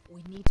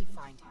 We need to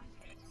find him.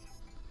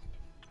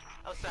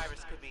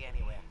 Osiris could be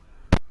anywhere.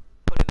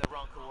 Put in the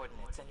wrong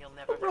coordinates and you'll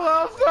never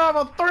Let's have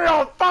a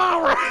 3-on-5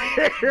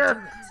 right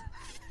here!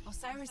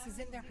 Osiris is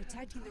in there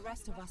protecting the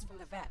rest of us from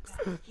the Vex.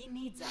 He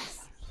needs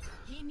us.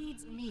 He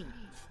needs me.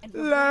 And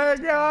we're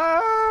Let going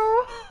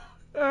to-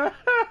 go!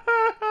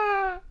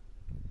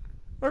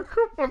 A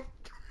couple.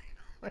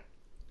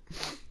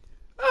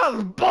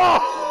 That's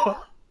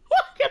ball!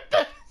 Look at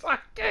this! I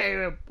can't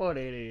even put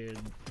it in.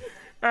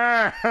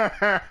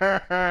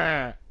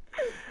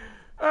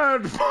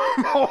 That's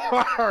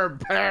more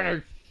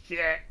better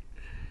shit.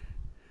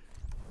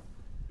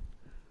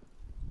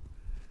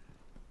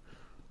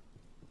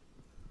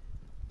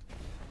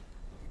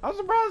 I'm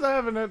surprised I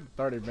haven't hit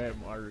the 30-minute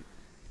mark.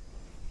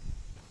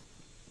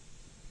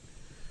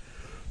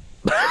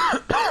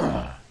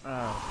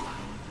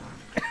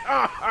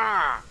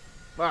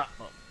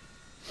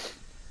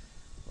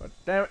 But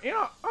damn it, you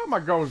know, how my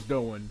ghost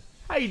doing?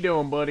 How you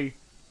doing, buddy?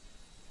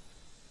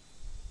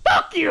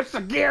 Fuck you,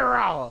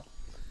 Sagira!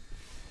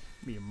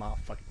 Be a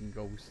motherfucking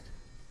ghost.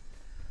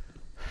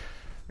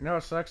 You know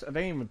what sucks? I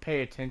didn't even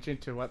pay attention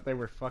to what they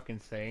were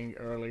fucking saying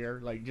earlier,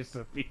 like just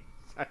a few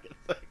seconds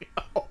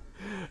ago.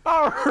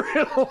 I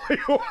really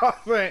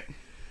wasn't.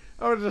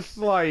 I was just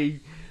like,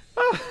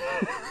 I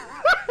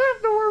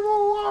have to wear my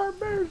alarm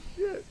bear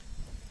shit.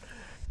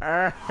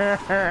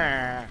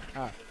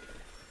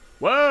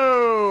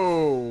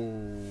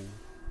 Whoa!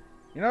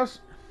 You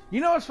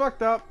know what's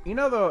fucked up? You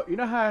know how it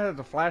has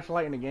a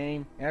flashlight in the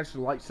game? It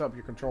actually lights up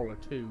your controller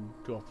too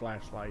to a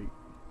flashlight.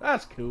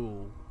 That's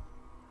cool.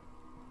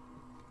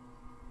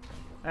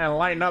 And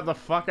lighten up the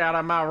fuck out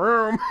of my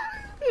room.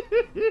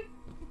 Okay,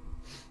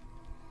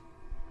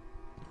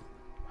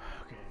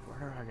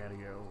 where do I gotta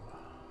go?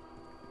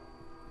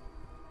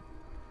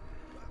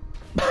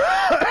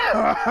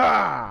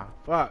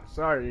 Fuck,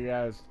 sorry you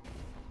guys.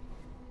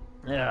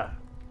 Yeah.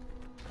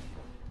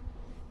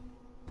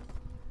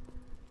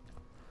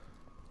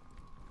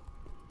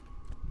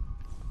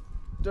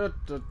 Where's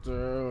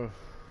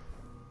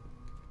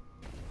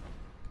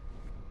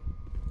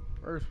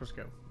we supposed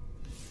to go?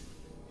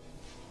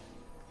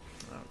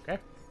 Okay.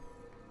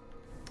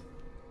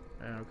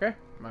 Okay.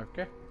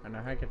 Okay. I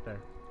know how to get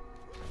there.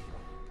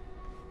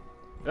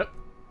 Yep.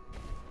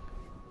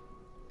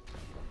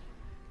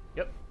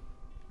 Yep.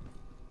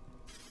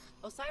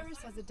 Osiris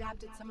has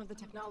adapted some of the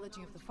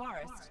technology of the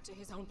forest to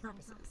his own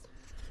purposes.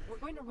 We're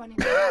going to run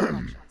into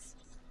collections.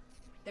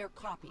 They're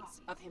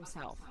copies of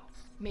himself,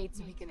 made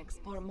so he can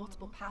explore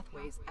multiple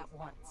pathways at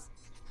once.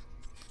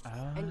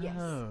 Oh. And yes,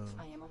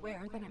 I am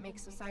aware that it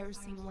makes Osiris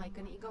seem like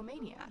an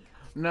egomaniac.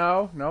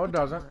 No, it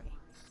doesn't.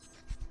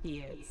 He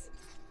is.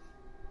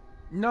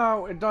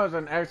 No, it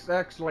doesn't. It's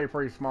actually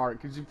pretty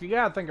smart, because if you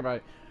gotta think about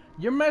it,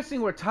 you're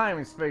messing with time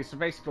and space, so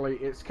basically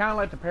it's kind of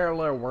like the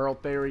parallel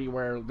world theory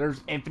where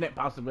there's infinite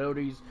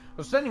possibilities.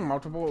 So sending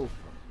multiple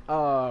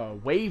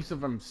waves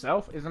of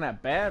himself isn't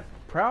that bad.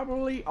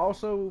 Probably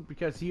also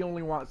because he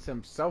only wants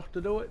himself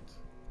to do it.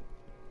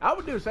 I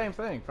would do the same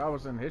thing if I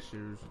was in his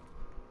shoes.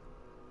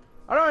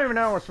 I don't even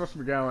know where we're supposed to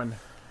be going.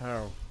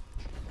 Oh.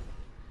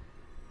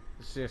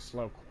 This is a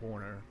slow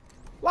corner.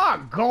 A lot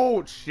of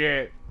gold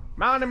shit.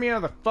 Reminded me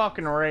of the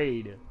fucking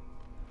raid.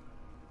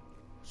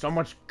 So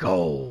much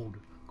gold.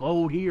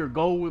 Gold here,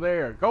 gold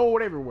there,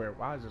 gold everywhere.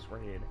 Why is this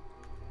red?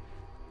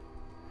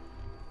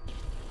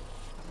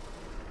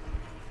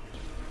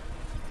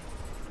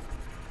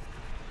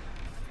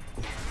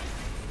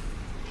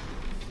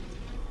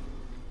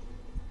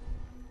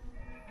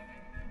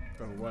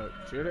 Oh, what?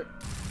 Shoot it?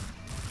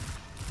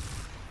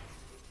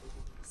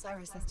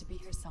 Osiris has to be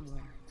here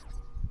somewhere.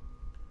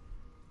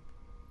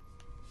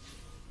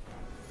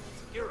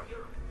 Hero,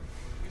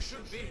 you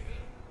should be here.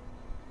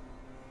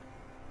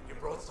 You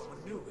brought someone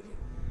new with you.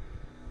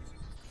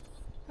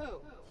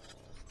 Who?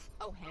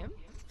 Oh, him?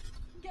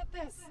 Get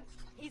this.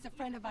 He's a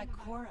friend of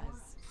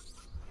Ikora's.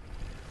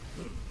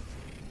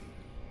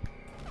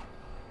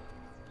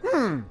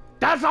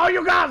 That's all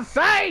you gotta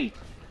say?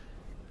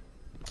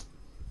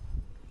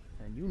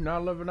 And you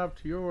not living up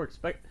to your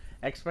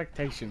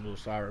expectations,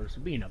 Osiris.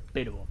 Being a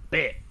bit of a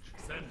bitch.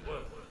 Send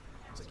word.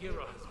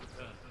 Sagira has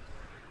returned.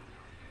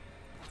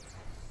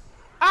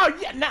 Oh,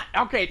 yeah,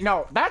 okay,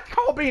 no. That's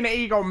called being an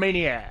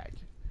egomaniac.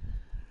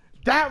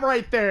 That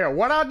right there,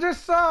 what I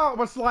just saw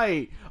was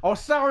like,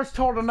 Osiris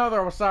told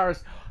another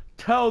Osiris,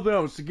 tell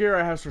them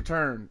Sagira has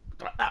returned.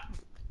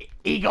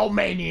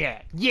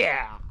 Egomaniac,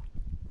 yeah.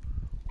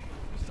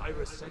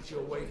 Osiris sent you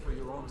away for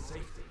your own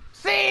safety.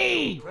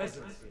 See? Your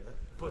presence here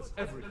puts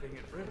everything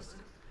at risk.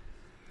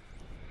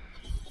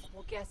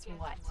 Well, guess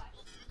what?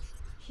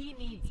 He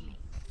needs me.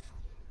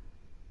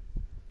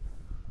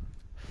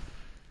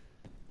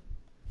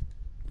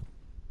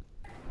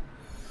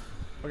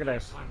 Look at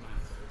this.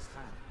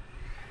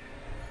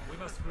 We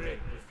must create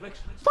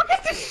reflections. Look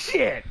at this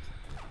shit!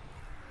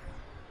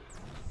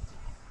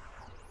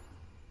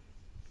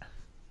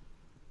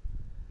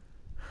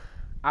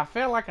 I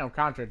feel like I'm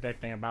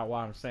contradicting about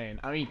what I'm saying.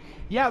 I mean,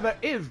 yeah, there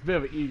is a bit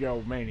of an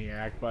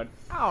egomaniac, but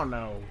I don't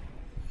know.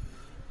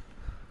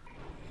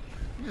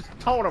 He just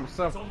told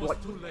himself It's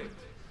almost too late.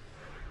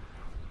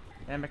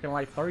 and making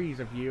like 3s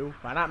of you.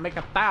 Why not make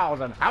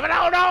 1,000? Have an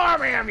own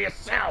army of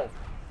yourself!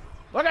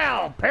 Look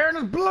out!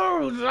 Paradise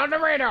Blues is on the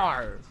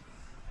radar!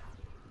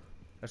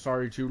 That's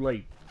already too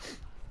late.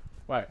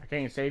 What? I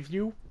can't save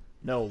you?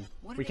 No.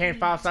 We can't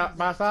fight side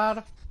by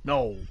side?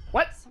 No.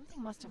 What?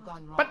 Something must have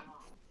gone wrong. But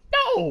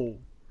no!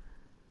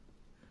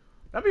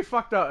 That'd be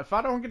fucked up. If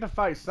I don't get to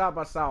fight side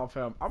by side with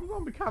him, I'm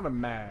gonna be kind of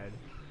mad.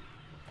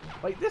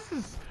 Like, this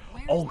is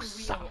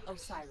Where's the real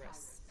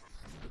Osiris?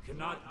 You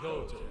cannot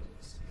go to him.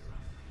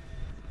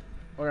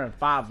 We're in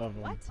 5 of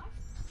them. What?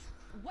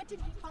 What did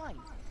he find?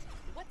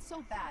 What's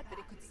so bad that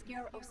it could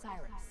scare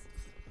Osiris?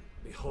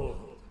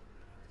 Behold,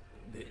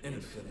 the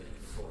infinite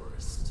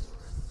forest.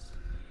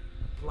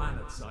 A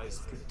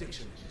planet-sized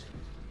prediction engine,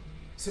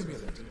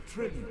 simulating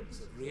trillions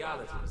of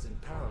realities in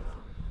parallel,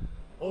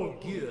 all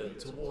geared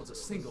towards a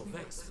single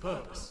Vex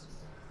purpose.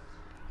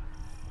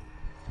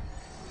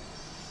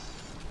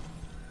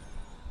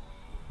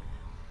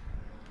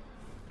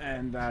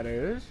 And that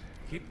is?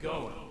 Keep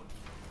going.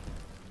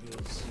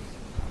 You'll see.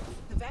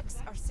 The Vex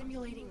are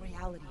simulating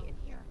reality in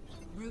here,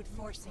 brute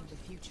forcing the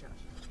future.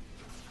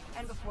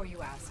 And before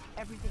you ask,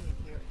 everything in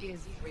here is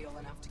real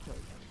enough to kill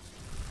you.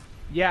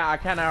 Yeah, I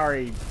kinda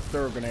already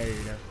threw a grenade.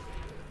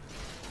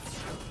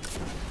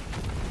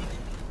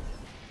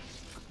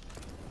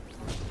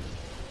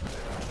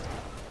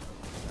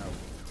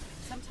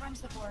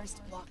 Sometimes the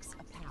forest blocks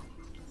a path.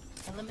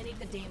 Eliminate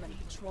the daemon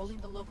controlling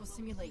the local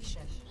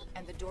simulation,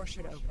 and the door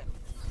should open.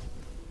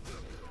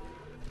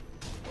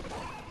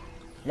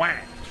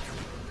 Whack!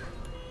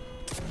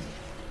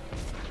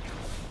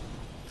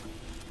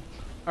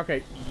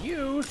 Okay,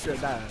 you should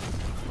die.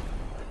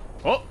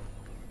 Oh!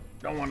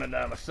 Don't want to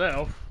die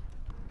myself.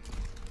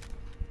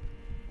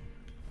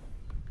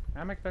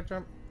 Can I make that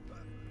jump?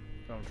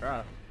 Don't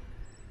try.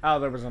 Oh,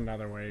 there was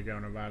another way of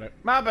going about it.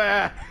 My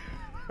bad!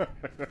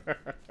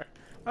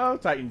 Oh,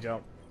 Titan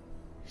jump.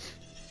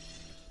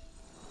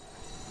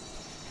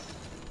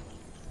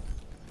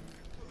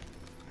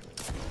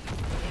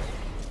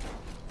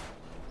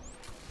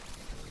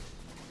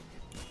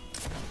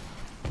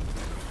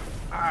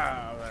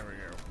 Ah, there we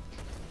go.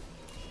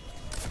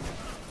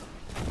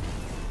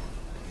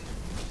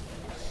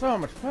 So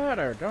much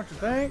better, don't you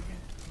think?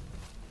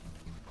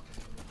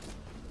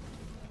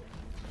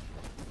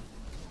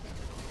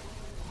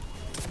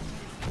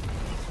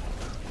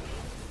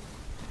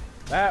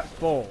 That's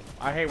full.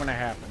 I hate when it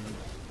happens.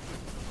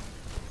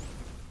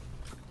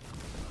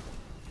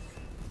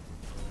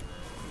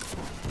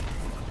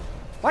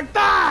 Like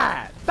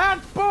that!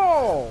 That's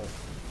bull!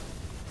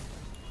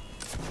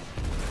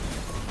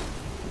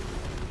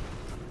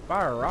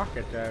 Fire a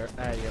rocket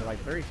at you like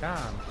 3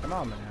 times. Come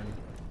on, man.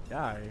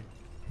 Die.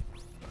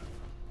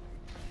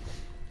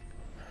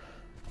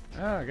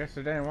 Oh, I guess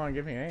they didn't want to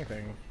give me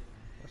anything.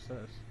 What's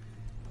this?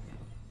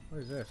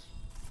 What is this?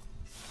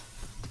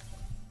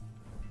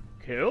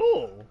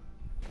 Cool!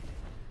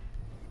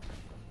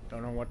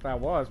 Don't know what that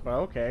was, but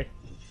okay.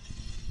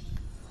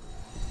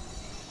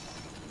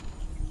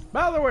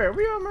 By the way, are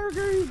we on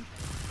Mercury?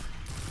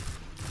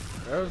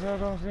 Those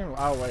don't seem.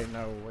 Oh wait,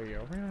 no, wait,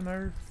 are we on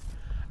Earth?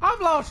 I've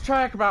lost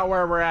track about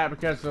where we're at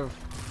because of.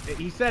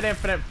 He said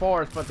Infinite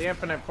Forest, but the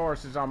Infinite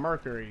Forest is on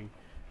Mercury,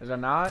 is it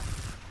not?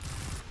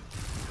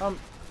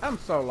 I'm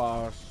so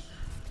lost.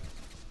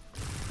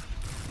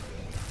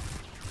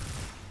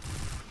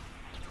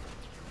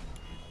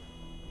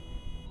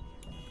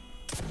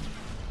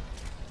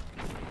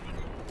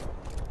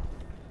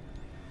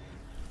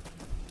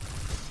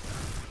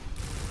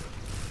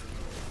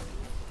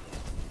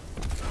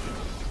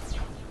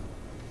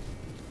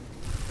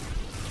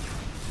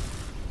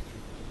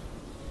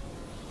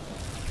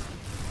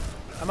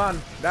 Come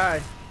on,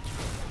 die.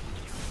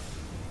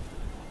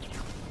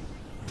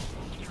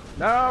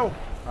 No!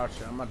 Oh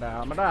shit, I'm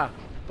gonna die,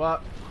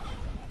 But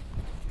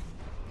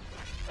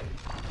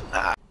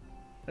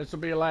this will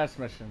be your last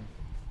mission.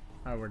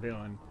 How we're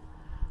doing.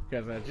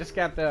 Because I just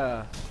got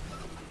the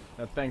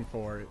thing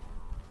for it.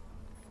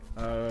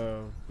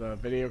 The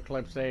video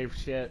clip save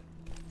shit.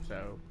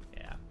 So,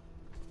 yeah.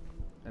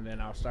 And then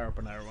I'll start up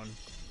another one.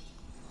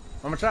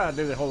 I'm gonna try to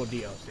do the whole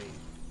DLC.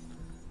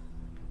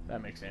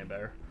 That makes it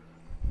better.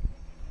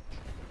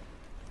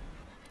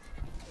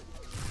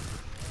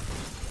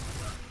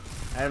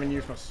 I haven't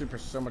used my super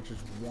so much as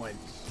once.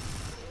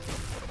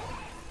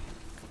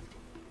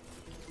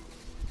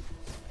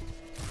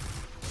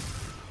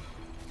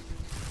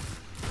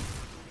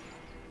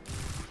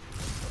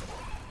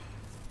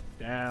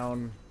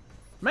 Down.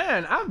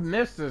 Man, I've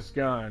missed this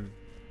gun.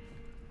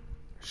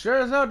 Sure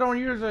as hell don't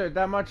use it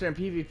that much in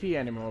PvP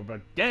anymore,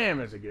 but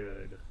damn is it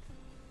good.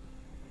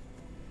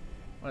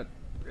 What?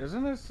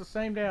 Isn't this the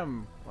same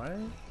damn way?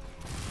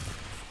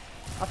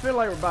 I feel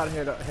like we're about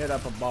to hit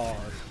up a bar.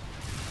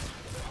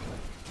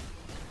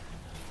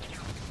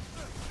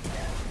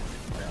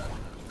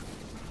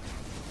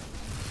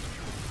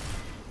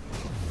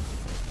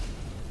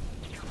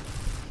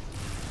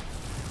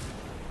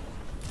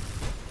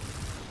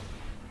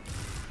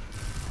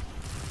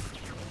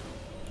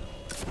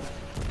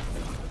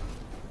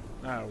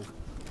 No.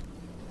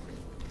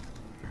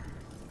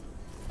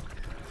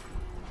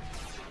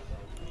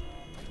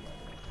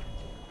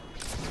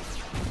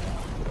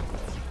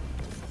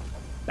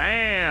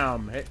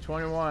 Damn! Hit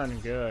 21.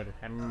 Good.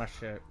 Hand me my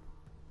shit.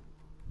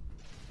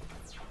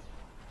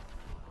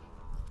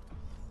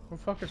 Who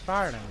the fuck is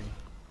firing at me?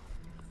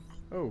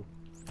 Oh.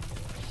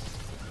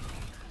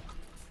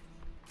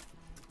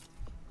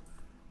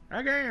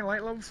 Okay,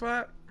 light level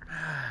spot.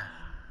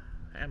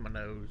 And my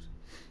nose.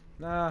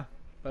 Nah.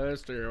 But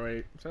it's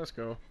 308, so let's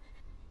go.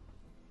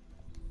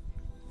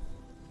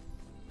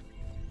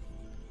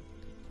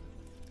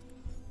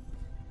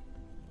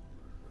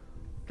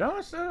 Don't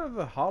instead of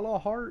the hollow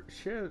heart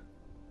shit.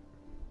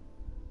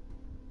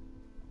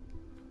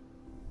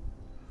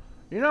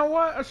 You know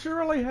what? I should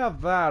really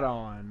have that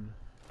on.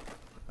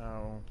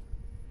 Oh.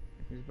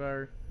 He's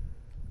better.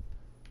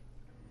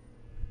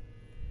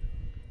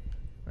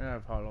 I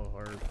have Hollow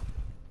Heart.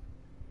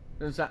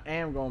 Since I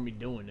am going to be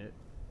doing it.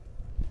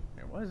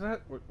 Hey, what is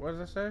that? What does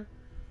that say?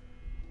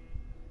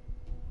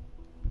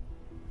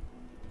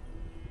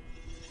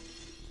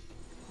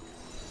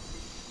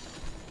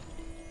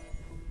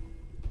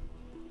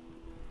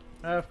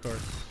 Of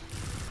course.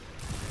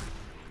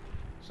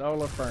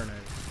 Solar Furnace.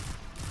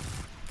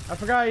 I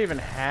forgot I even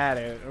had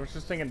it. I was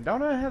just thinking,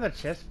 don't I have a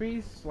chest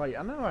piece? Like,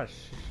 I know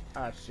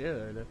I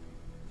should.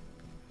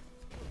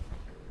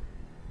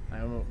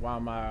 While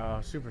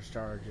my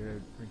supercharge,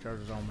 it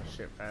recharges all my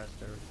shit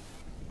faster.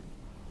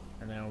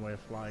 And then with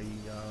like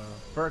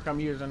perk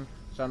I'm using,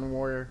 Sun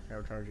Warrior,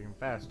 it'll charge even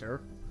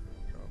faster.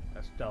 So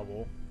that's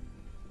double.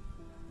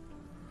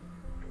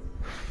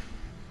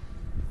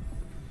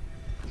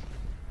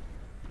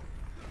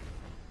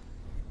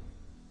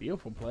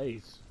 Beautiful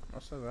place.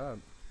 What's that?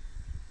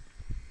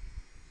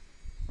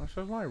 What's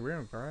just like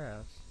real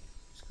grass?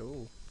 It's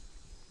cool.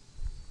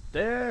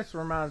 This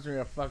reminds me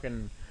of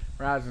fucking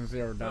Horizon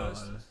Zero Dawn.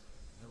 First,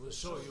 I will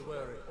show you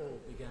where it all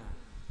began.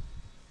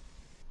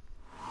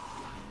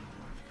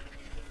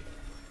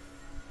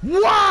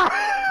 What?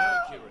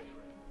 Mercury.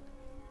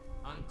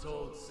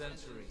 Untold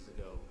centuries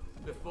ago,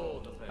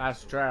 before the Vex.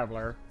 That's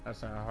Traveler.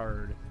 That's what I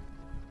heard.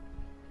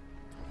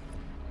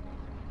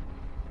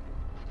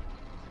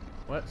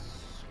 What's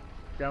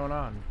going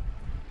on?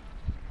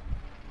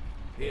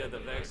 Here the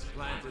Vex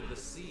planted the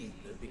seed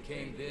that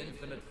became the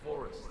infinite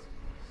forest.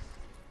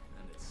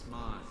 And it's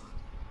mine.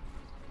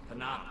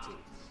 Panoptes.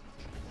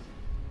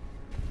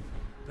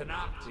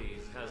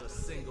 Panoptes has a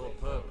single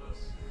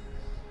purpose.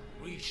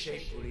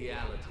 Reshape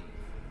reality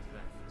for the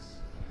Vex.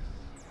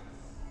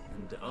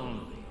 And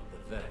only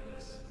the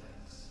Vex.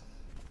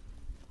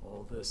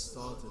 All this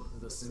started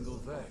with a single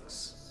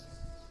Vex.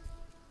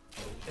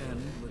 It will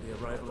end with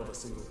the arrival of a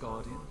single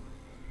Guardian.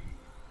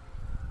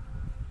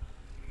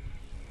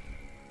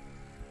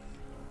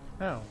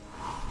 Oh.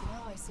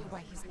 Now I see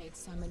why he's made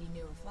so many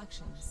new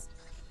reflections.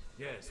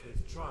 Yes,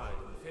 we've tried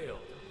and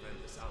failed to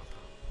prevent this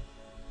outcome.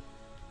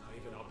 Now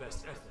even our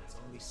best efforts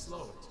only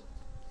slow it.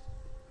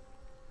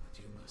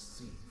 But you must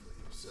see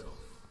for yourself.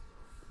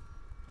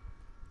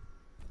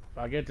 If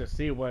I get to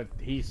see what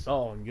he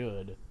saw and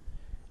good.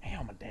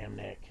 Ow, my damn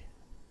neck.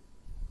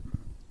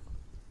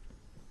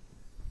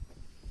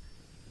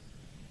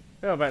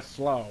 Feel a bit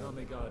slow. Tell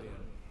me, Guardian,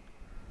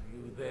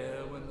 were you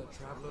there when the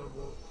Traveler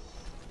walked?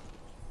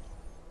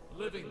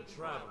 Living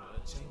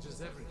Traveler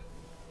changes everything.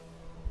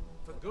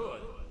 For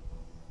good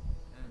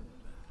and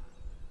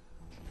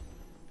bad.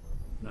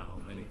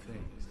 Now many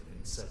things have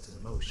been set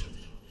in motion.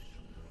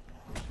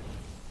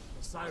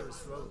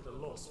 Osiris wrote the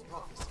lost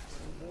prophecies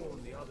to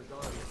warn the other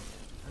Guardians,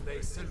 and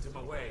they sent him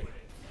away.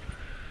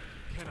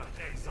 You cannot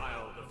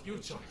exile the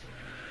future.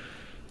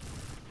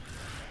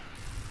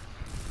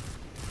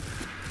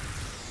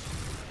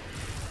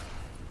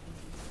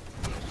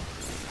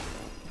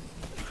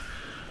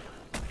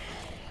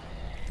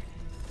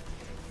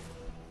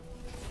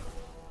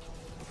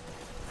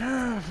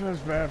 Feels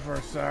bad for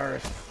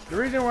Osiris. The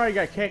reason why he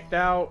got kicked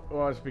out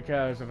was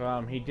because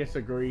of he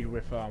disagreed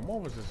with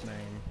what was his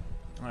name?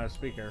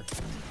 Speaker.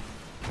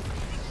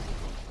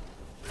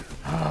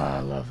 I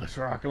love this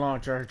rocket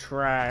launcher.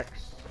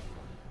 Tracks.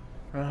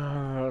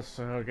 Oh, it's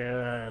so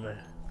good.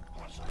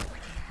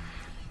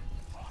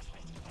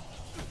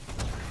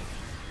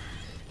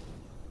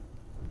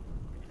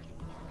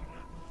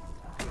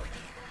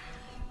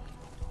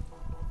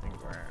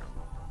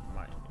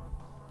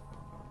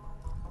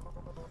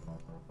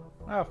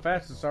 How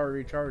fast it's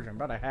already recharging. I'm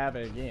about to have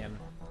it again.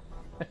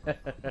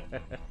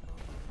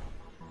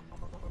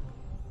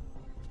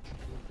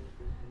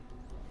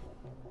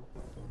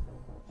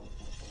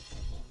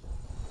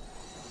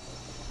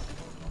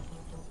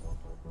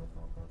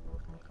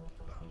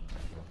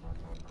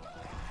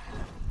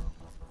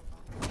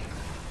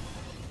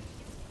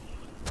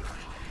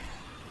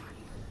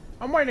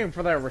 I'm waiting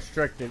for that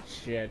restricted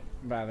shit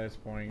by this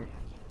point.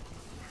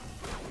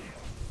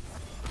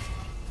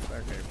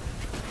 Okay.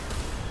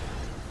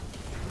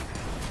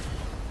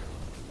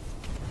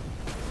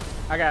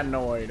 I got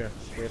annoyed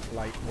with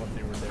like what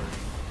they were doing.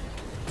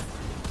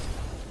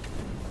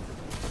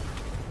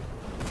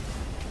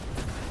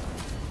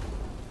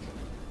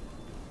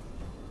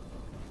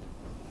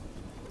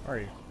 Where are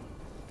you?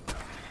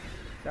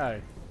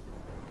 Guy.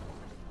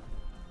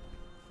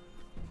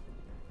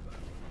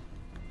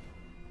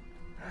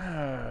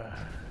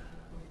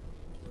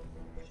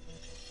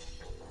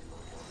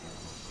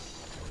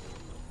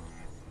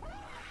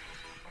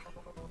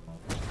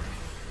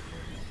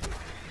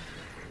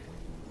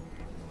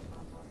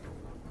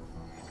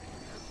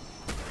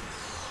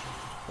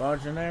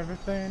 Dodging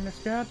everything this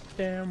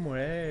goddamn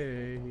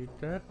way.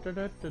 Da, da,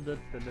 da, da, da,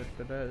 da, da,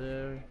 da, da.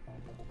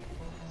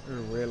 This is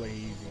really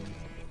easy.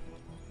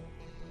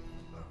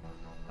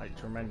 Like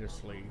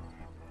tremendously.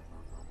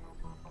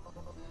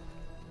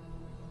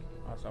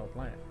 I saw a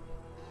plant.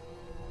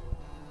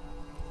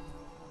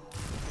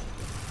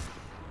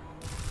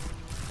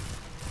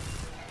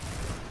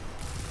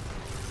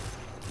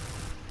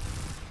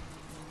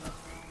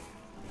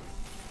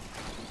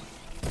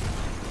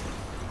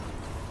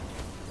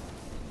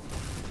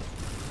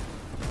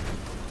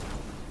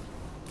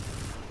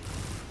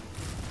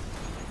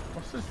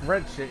 What's this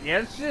red shit?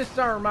 Yeah, it's just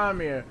starting to remind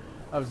me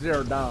of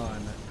Zero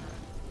Dawn.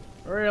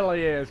 It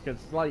really is, because,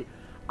 like,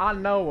 I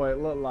know what it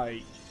looked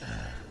like.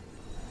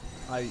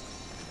 Like,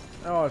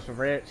 oh, it's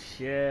red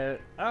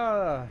shit.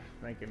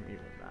 Making me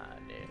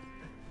remind it.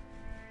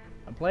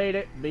 I played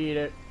it, beat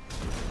it.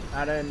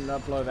 I didn't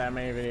upload that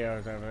many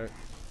videos of it.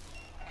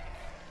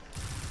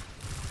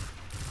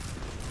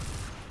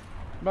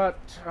 But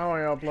I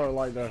only upload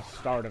like the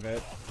start of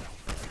it.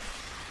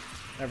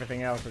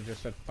 Everything else is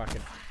just a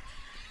fucking...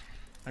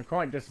 I'm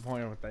quite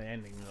disappointed with the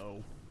ending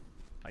though.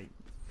 Like,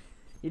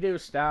 you do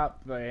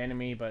stop the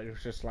enemy, but it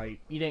was just like,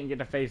 you didn't get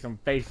to face him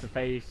face to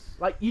face.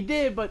 Like, you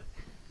did, but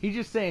he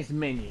just saying his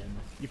minion.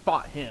 You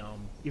fought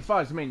him. You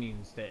fought his minion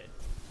instead.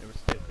 It was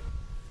stupid.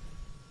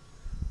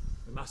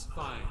 We must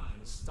find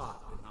and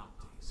stop the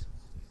Nazis.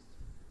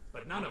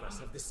 But none of us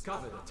have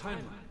discovered a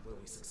timeline where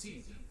we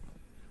succeed.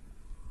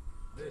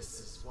 This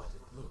is what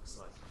it looks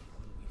like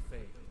when we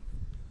fail.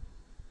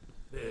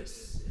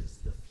 This is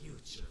the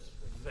future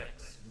the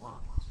Vex want.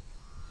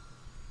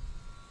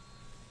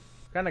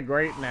 Kind of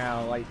great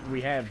now, like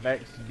we have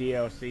Vex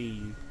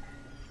DLC.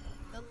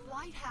 The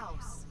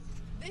lighthouse.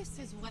 This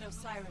is what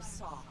Osiris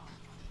saw.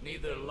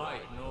 Neither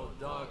light nor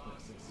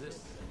darkness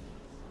exists.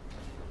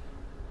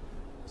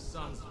 The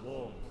sun's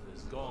warmth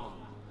is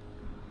gone.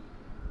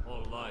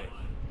 All life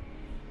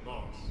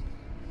lost.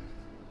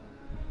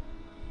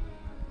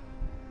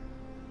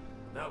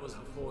 That was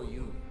before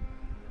you.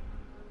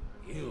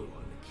 You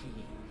are the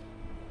key.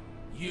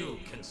 You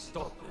can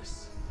stop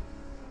this.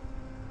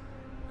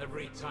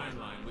 Every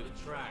timeline with a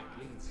track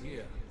leads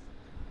here.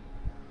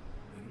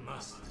 We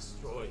must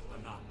destroy the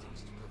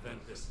Nazis to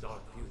prevent this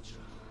dark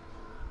future.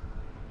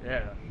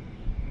 Yeah.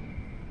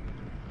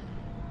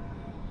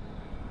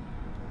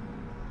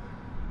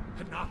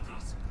 The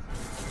Nazis,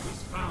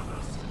 he's found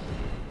us.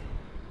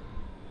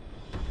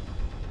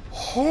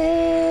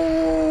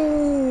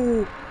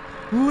 Holy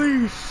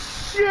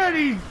shit,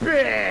 he's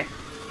big!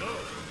 No,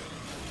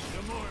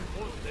 you're more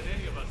important than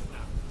any of us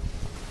now.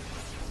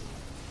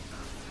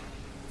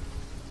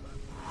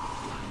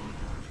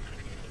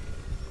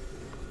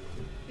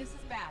 This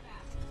is bad.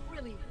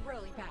 Really,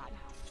 really bad.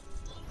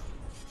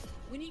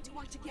 We need to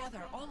work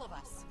together, all of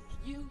us.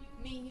 You,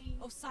 me,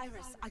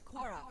 Osiris,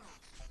 Ikora.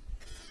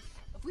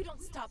 If we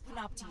don't stop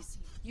Panoptes,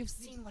 you've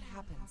seen what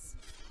happens.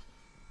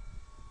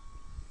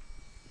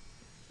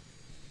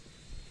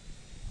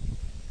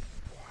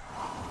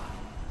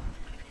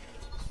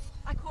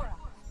 Ikora,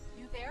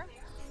 you there?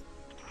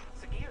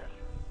 Sagira,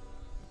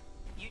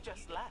 you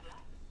just left.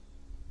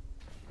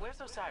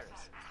 Where's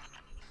Osiris?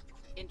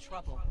 In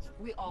trouble.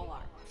 We all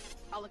are.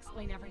 I'll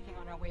explain everything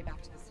on our way back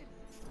to the city.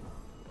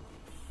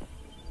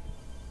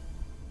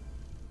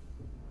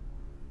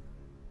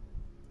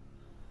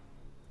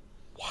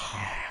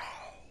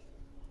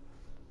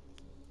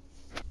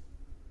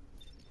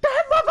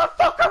 That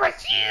motherfucker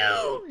is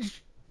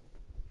huge!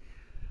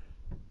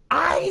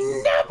 I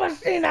never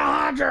seen a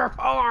Hydra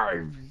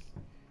farms!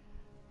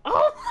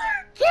 Oh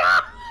my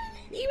god!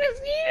 He was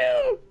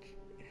huge!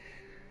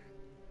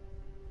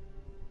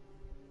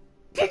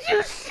 Did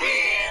you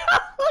see?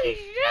 Holy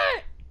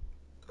shit!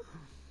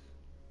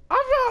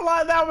 I felt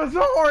like that was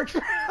the horse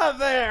right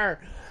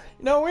there!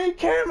 You know, he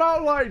came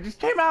out like, just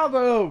came out of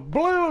the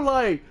blue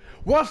like,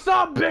 what's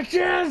up,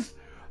 bitches?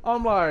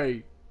 I'm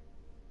like,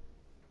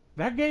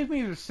 that gave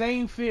me the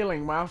same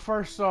feeling when I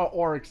first saw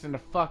Oryx in the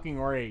fucking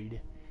raid.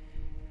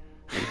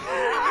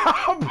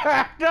 I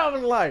backed up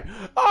and like,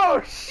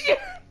 oh shit,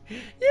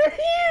 you're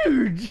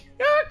huge.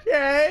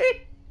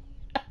 Okay.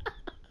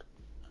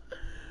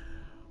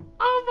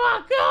 Oh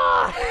my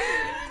god,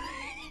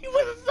 he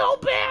was so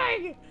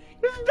big.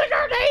 He was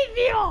bigger than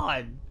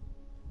Atheon.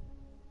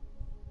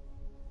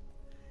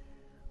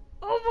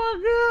 Oh my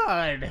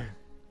god.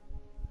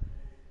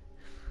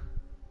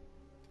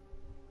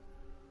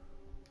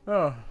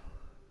 Oh,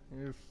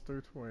 it's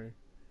 320.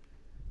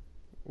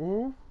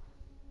 Ooh.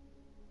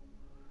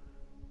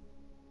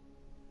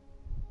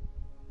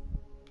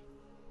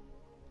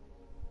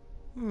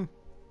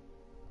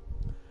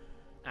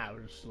 I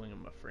was just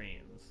slinging my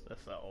friends,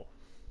 that's all.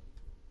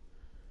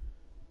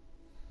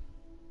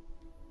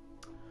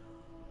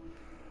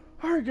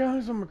 Alright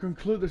guys, I'm going to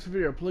conclude this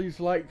video. Please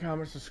like,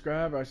 comment,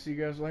 subscribe. I'll see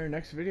you guys later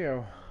next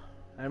video.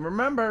 And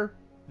remember,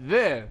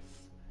 this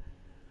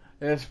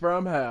is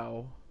from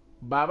hell.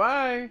 Bye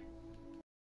bye.